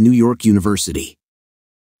economics at New York University.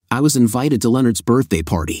 I was invited to Leonard's birthday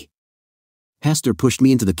party. Hester pushed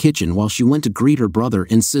me into the kitchen while she went to greet her brother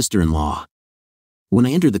and sister-in-law. When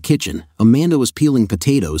I entered the kitchen, Amanda was peeling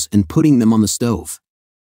potatoes and putting them on the stove.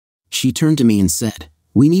 She turned to me and said,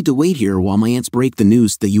 "We need to wait here while my aunts break the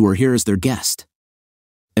news that you are here as their guest."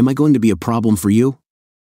 "Am I going to be a problem for you?"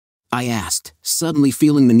 I asked, suddenly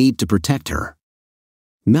feeling the need to protect her.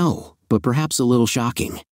 "No, but perhaps a little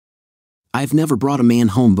shocking. I've never brought a man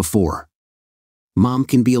home before. Mom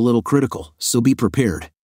can be a little critical, so be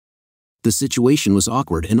prepared." The situation was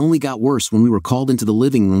awkward and only got worse when we were called into the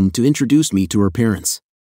living room to introduce me to her parents.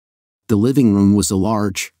 The living room was a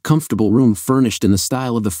large, comfortable room furnished in the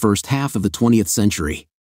style of the first half of the 20th century.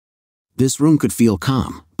 This room could feel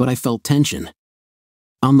calm, but I felt tension.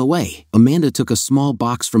 On the way, Amanda took a small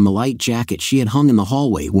box from the light jacket she had hung in the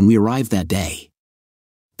hallway when we arrived that day.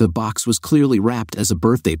 The box was clearly wrapped as a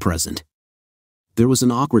birthday present. There was an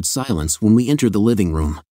awkward silence when we entered the living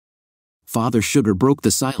room. Father Sugar broke the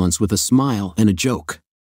silence with a smile and a joke.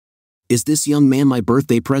 "Is this young man my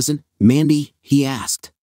birthday present, Mandy?" he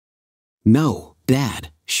asked. "No,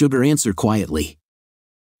 Dad," Sugar answered quietly.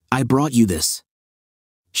 "I brought you this."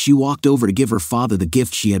 She walked over to give her father the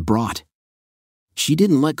gift she had brought. She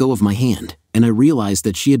didn't let go of my hand, and I realized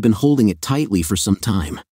that she had been holding it tightly for some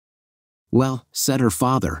time. "Well," said her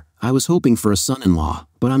father, "I was hoping for a son-in-law,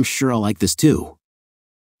 but I'm sure I'll like this too."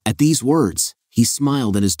 At these words, he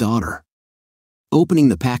smiled at his daughter. Opening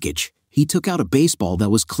the package, he took out a baseball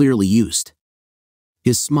that was clearly used.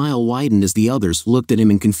 His smile widened as the others looked at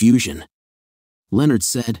him in confusion. Leonard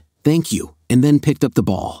said, "Thank you," and then picked up the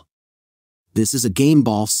ball. "This is a game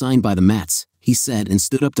ball signed by the Mets," he said, and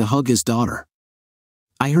stood up to hug his daughter.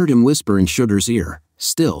 I heard him whisper in Sugar's ear,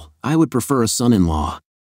 "Still, I would prefer a son-in-law."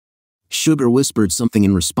 Sugar whispered something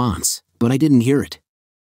in response, but I didn't hear it.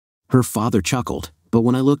 Her father chuckled, but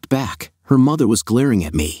when I looked back, her mother was glaring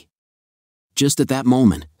at me. Just at that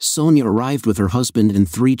moment, Sonia arrived with her husband and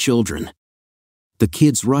 3 children. The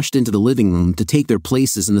kids rushed into the living room to take their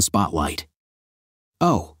places in the spotlight.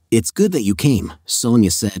 "Oh, it's good that you came,"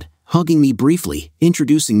 Sonia said, hugging me briefly,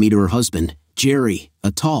 introducing me to her husband, Jerry,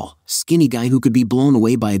 a tall, skinny guy who could be blown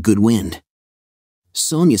away by a good wind.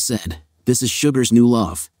 Sonia said, "This is Sugar's new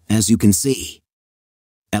love, as you can see."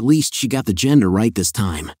 At least she got the gender right this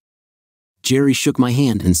time. Jerry shook my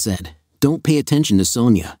hand and said, "Don't pay attention to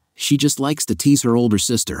Sonia, she just likes to tease her older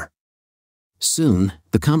sister." Soon,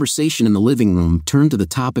 the conversation in the living room turned to the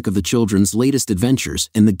topic of the children's latest adventures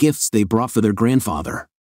and the gifts they brought for their grandfather.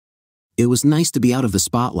 It was nice to be out of the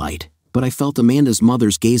spotlight, but I felt Amanda's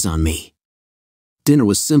mother's gaze on me. Dinner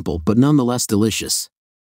was simple but nonetheless delicious.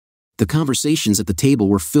 The conversations at the table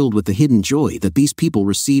were filled with the hidden joy that these people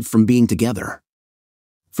received from being together.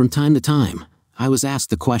 From time to time, I was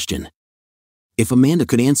asked the question. If Amanda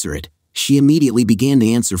could answer it, she immediately began to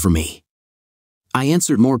answer for me. I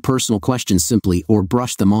answered more personal questions simply or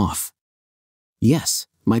brushed them off. Yes,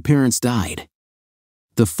 my parents died.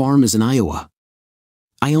 The farm is in Iowa.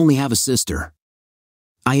 I only have a sister.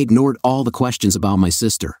 I ignored all the questions about my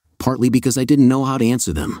sister, partly because I didn't know how to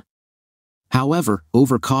answer them. However,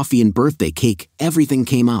 over coffee and birthday cake, everything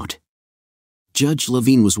came out. Judge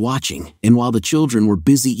Levine was watching, and while the children were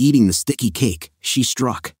busy eating the sticky cake, she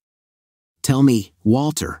struck. "Tell me,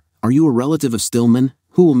 Walter, are you a relative of Stillman,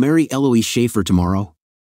 who will marry Eloise Schaefer tomorrow?"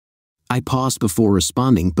 I paused before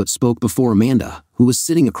responding but spoke before Amanda, who was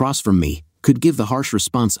sitting across from me, could give the harsh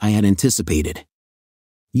response I had anticipated.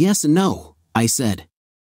 "Yes and no," I said.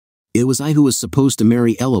 It was I who was supposed to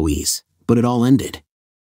marry Eloise, but it all ended.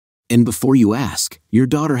 And before you ask, your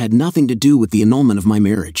daughter had nothing to do with the annulment of my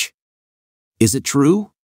marriage. "Is it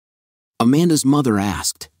true?" Amanda's mother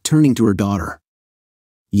asked, turning to her daughter.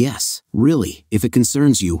 "Yes, really, if it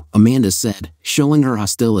concerns you," Amanda said, showing her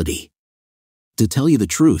hostility. "To tell you the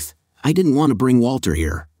truth, I didn't want to bring Walter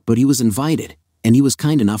here, but he was invited, and he was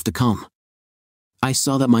kind enough to come." I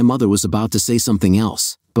saw that my mother was about to say something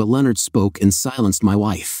else, but Leonard spoke and silenced my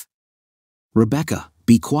wife. "Rebecca,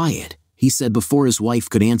 be quiet," he said before his wife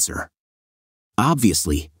could answer.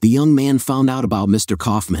 Obviously, the young man found out about Mr.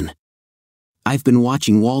 Kaufman. "I've been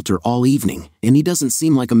watching Walter all evening, and he doesn't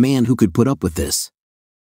seem like a man who could put up with this."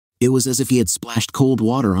 It was as if he had splashed cold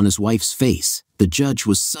water on his wife's face. The judge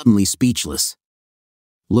was suddenly speechless.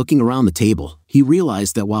 Looking around the table, he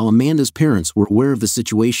realized that while Amanda's parents were aware of the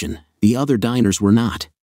situation, the other diners were not.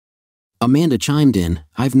 Amanda chimed in,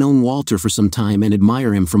 "I've known Walter for some time and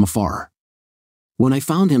admire him from afar. When I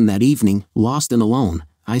found him that evening, lost and alone,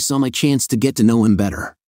 I saw my chance to get to know him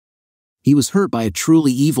better. He was hurt by a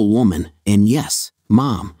truly evil woman, and yes,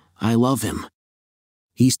 Mom, I love him.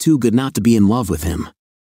 He's too good not to be in love with him."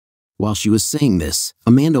 While she was saying this,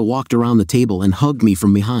 Amanda walked around the table and hugged me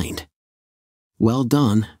from behind. "Well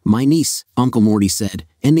done, my niece," Uncle Morty said,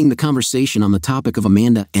 ending the conversation on the topic of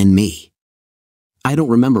Amanda and me. I don't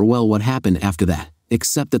remember well what happened after that,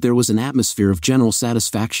 except that there was an atmosphere of general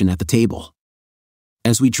satisfaction at the table.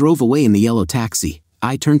 As we drove away in the yellow taxi,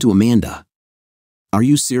 I turned to Amanda. "Are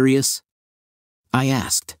you serious?" I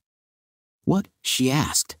asked. "What?" she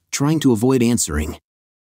asked, trying to avoid answering.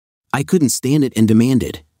 I couldn't stand it and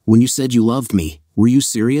demanded, "When you said you loved me, were you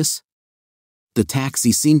serious?" The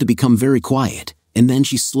taxi seemed to become very quiet, and then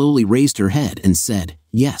she slowly raised her head and said,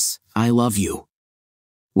 "Yes, I love you.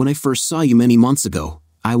 When I first saw you many months ago,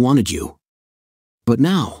 I wanted you. But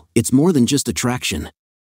now, it's more than just attraction.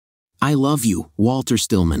 I love you, Walter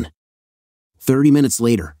Stillman." 30 minutes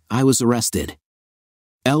later, I was arrested.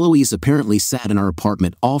 Eloise apparently sat in our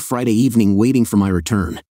apartment all Friday evening waiting for my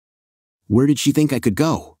return. Where did she think I could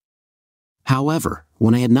go? However,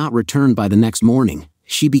 when I had not returned by the next morning,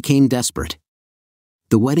 she became desperate.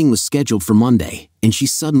 The wedding was scheduled for Monday, and she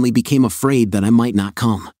suddenly became afraid that I might not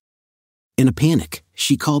come. In a panic,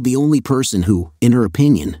 she called the only person who, in her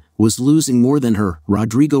opinion, was losing more than her,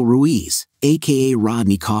 Rodrigo Ruiz, aka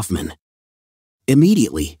Rodney Kaufman.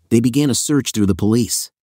 Immediately, they began a search through the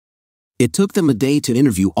police. It took them a day to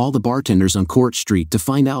interview all the bartenders on Court Street to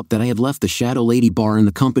find out that I had left the Shadow Lady bar in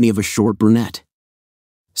the company of a short brunette.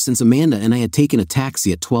 Since Amanda and I had taken a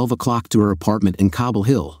taxi at 12 o'clock to her apartment in Cobble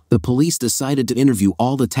Hill, the police decided to interview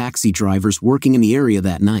all the taxi drivers working in the area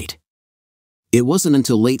that night. It wasn't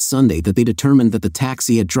until late Sunday that they determined that the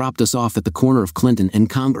taxi had dropped us off at the corner of Clinton and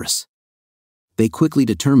Congress. They quickly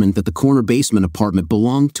determined that the corner basement apartment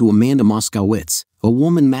belonged to Amanda Moskowitz, a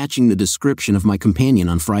woman matching the description of my companion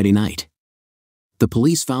on Friday night. The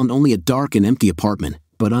police found only a dark and empty apartment,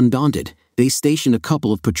 but undaunted, they stationed a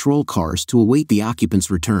couple of patrol cars to await the occupant's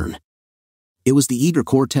return. It was the eager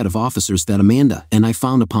quartet of officers that Amanda and I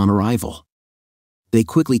found upon arrival. They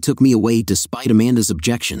quickly took me away despite Amanda's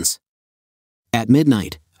objections. At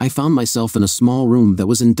midnight, I found myself in a small room that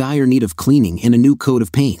was in dire need of cleaning and a new coat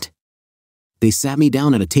of paint. They sat me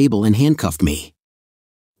down at a table and handcuffed me.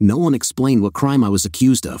 No one explained what crime I was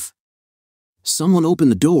accused of. Someone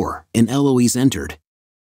opened the door, and Eloise entered.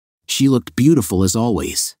 She looked beautiful as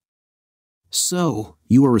always. "So,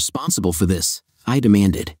 you are responsible for this?" I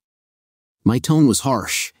demanded. My tone was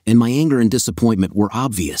harsh, and my anger and disappointment were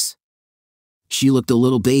obvious. She looked a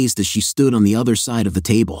little dazed as she stood on the other side of the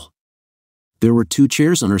table. There were 2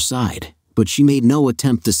 chairs on her side, but she made no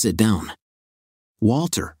attempt to sit down.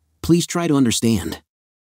 "Walter, please try to understand.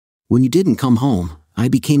 When you didn't come home, I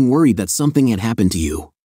became worried that something had happened to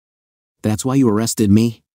you. That's why you arrested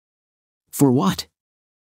me?" "For what?"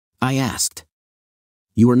 I asked.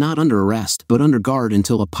 "You are not under arrest but under guard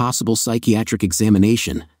until a possible psychiatric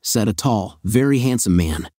examination," said a tall, very handsome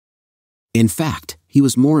man. In fact, he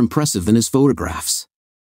was more impressive than his photographs.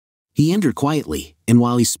 He entered quietly, and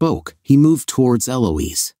while he spoke, he moved towards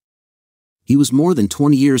Eloise. He was more than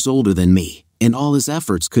 20 years older than me, and all his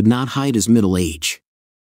efforts could not hide his middle age.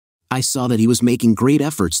 I saw that he was making great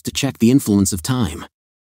efforts to check the influence of time.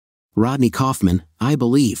 "Rodney Kaufman, I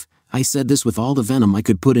believe," I said this with all the venom I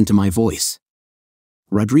could put into my voice.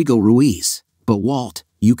 "Rodrigo Ruiz, but Walt,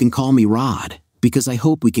 you can call me Rod, because I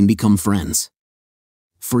hope we can become friends.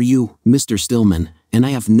 For you, Mr. Stillman, and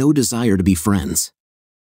I have no desire to be friends.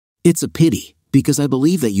 It's a pity, because I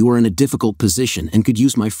believe that you are in a difficult position and could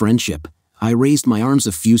use my friendship." I raised my arms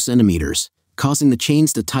a few centimeters, causing the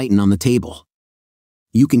chains to tighten on the table.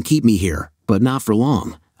 "You can keep me here, but not for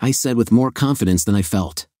long," I said with more confidence than I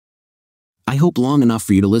felt. "I hope long enough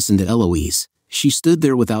for you to listen to Eloise." She stood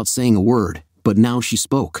there without saying a word, but now she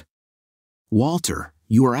spoke. "Walter,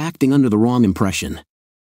 you are acting under the wrong impression.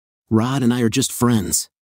 Rod and I are just friends.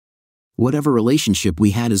 Whatever relationship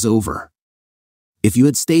we had is over. If you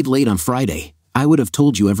had stayed late on Friday, I would have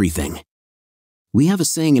told you everything. We have a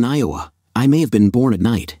saying in Iowa, I may have been born at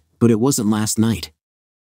night, but it wasn't last night.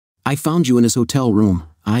 I found you in his hotel room,"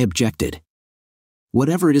 I objected.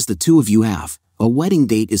 "Whatever it is the two of you have, a wedding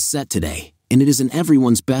date is set today, and it is in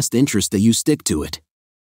everyone's best interest that you stick to it."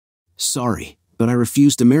 "Sorry, but I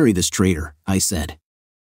refuse to marry this traitor," I said.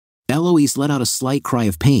 Eloise let out a slight cry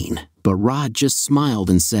of pain, but Rod just smiled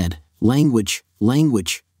and said, Language,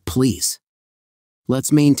 please.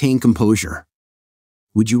 Let's maintain composure.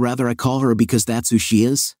 Would you rather I call her because that's who she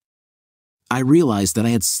is?" I realized that I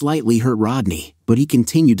had slightly hurt Rodney, but he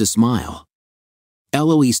continued to smile.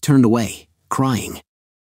 Eloise turned away, crying.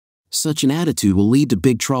 "Such an attitude will lead to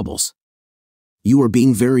big troubles. You are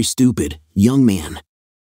being very stupid, young man.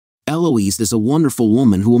 Eloise is a wonderful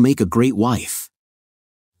woman who will make a great wife.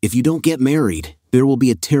 If you don't get married, there will be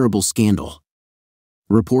a terrible scandal.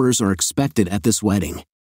 Reporters are expected at this wedding.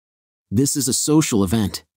 This is a social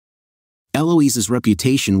event. Eloise's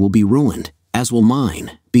reputation will be ruined, as will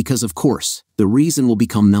mine, because of course, the reason will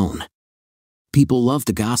become known. People love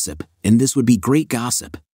to gossip, and this would be great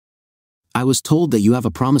gossip. I was told that you have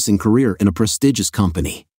a promising career in a prestigious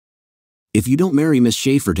company. If you don't marry Miss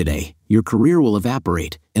Schaefer today, your career will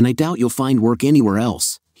evaporate, and I doubt you'll find work anywhere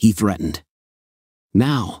else," he threatened.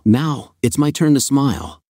 Now, it's my turn to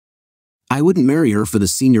smile. I wouldn't marry her for the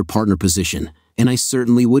senior partner position, and I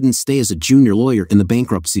certainly wouldn't stay as a junior lawyer in the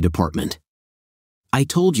bankruptcy department. "I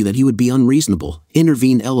told you that he would be unreasonable,"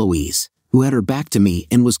 intervened Eloise, who had her back to me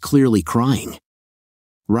and was clearly crying.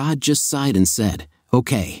 Rod just sighed and said,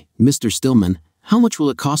 "Okay, Mr. Stillman, how much will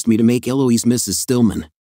it cost me to make Eloise Mrs. Stillman?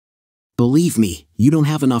 Believe me, you don't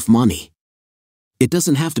have enough money. It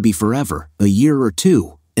doesn't have to be forever, a year or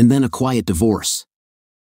 2, and then a quiet divorce.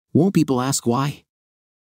 Won't people ask why?"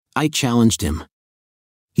 I challenged him.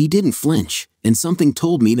 He didn't flinch, and something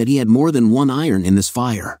told me that he had more than one iron in this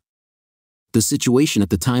fire. "The situation at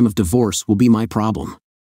the time of divorce will be my problem.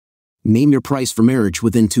 Name your price for marriage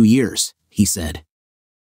within 2 years," he said.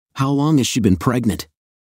 "How long has she been pregnant?"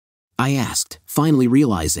 I asked, finally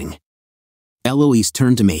realizing. Eloise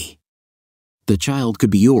turned to me. "The child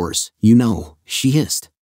could be yours, you know," she hissed.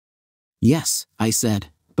 "Yes," I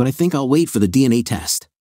said, "but I think I'll wait for the DNA test."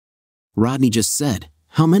 Rodney just said,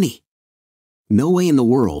 "How many?" "No way in the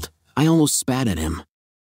world," I almost spat at him.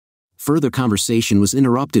 Further conversation was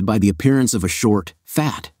interrupted by the appearance of a short,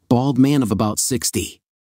 fat, bald man of about 60.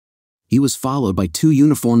 He was followed by 2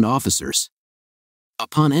 uniformed officers.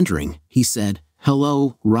 Upon entering, he said,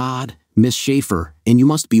 "Hello, Rod, Miss Schaefer, and you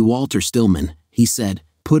must be Walter Stillman," he said,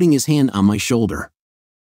 putting his hand on my shoulder.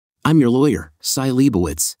 "I'm your lawyer, Cy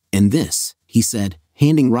Leibowitz, and this," he said,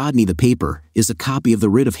 handing Rodney the paper, "is a copy of the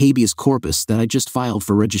writ of habeas corpus that I just filed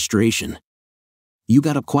for registration." "You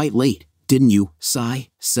got up quite late, didn't you, Cy?"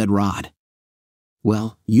 said Rod.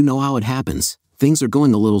 "Well, you know how it happens, things are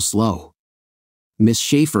going a little slow." Miss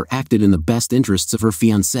Schaefer acted in the best interests of her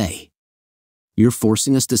fiancé. "You're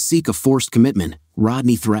forcing us to seek a forced commitment,"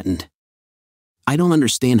 Rodney threatened. "I don't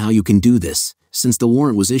understand how you can do this, since the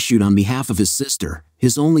warrant was issued on behalf of his sister,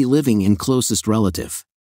 his only living and closest relative."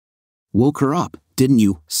 "Woke her up, didn't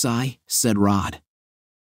you, Cy?" said Rod.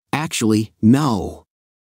 "Actually, no.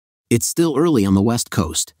 It's still early on the West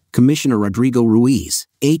Coast," Commissioner Rodrigo Ruiz,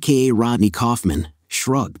 aka Rodney Kaufman,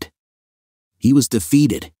 shrugged. He was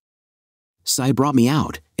defeated. "Cy brought me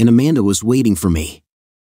out, and Amanda was waiting for me.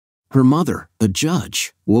 Her mother, a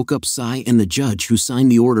judge, woke up Cy and the judge who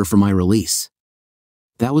signed the order for my release.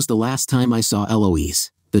 That was the last time I saw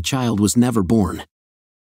Eloise. The child was never born.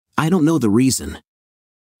 I don't know the reason.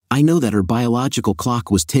 I know that her biological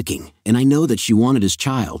clock was ticking, and I know that she wanted his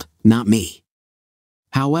child, not me.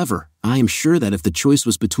 However, I am sure that if the choice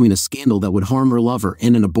was between a scandal that would harm her lover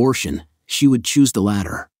and an abortion, she would choose the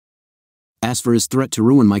latter. As for his threat to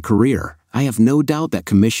ruin my career, I have no doubt that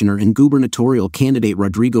Commissioner and gubernatorial candidate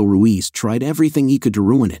Rodrigo Ruiz tried everything he could to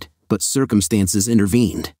ruin it, but circumstances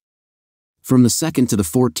intervened. From the 2nd to the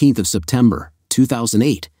 14th of September,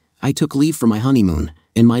 2008, I took leave for my honeymoon,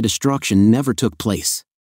 and my destruction never took place.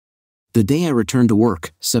 The day I returned to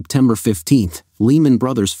work, September 15th, Lehman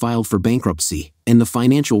Brothers filed for bankruptcy, and the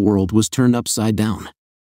financial world was turned upside down.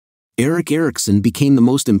 Eric Erickson became the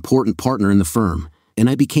most important partner in the firm, and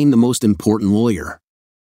I became the most important lawyer.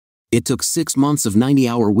 It took 6 months of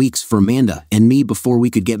 90-hour weeks for Amanda and me before we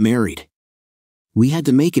could get married. We had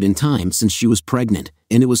to make it in time since she was pregnant,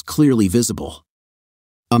 and it was clearly visible.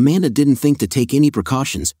 Amanda didn't think to take any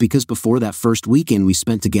precautions because before that first weekend we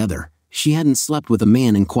spent together, she hadn't slept with a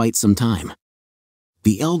man in quite some time.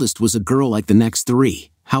 The eldest was a girl like the next 3,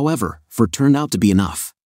 however, turned out to be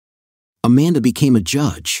enough. Amanda became a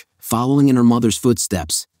judge, following in her mother's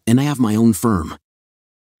footsteps, and I have my own firm.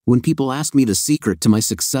 When people ask me the secret to my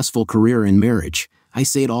successful career in marriage, I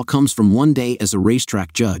say it all comes from one day as a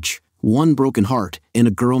racetrack judge, one broken heart, and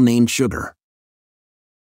a girl named Sugar.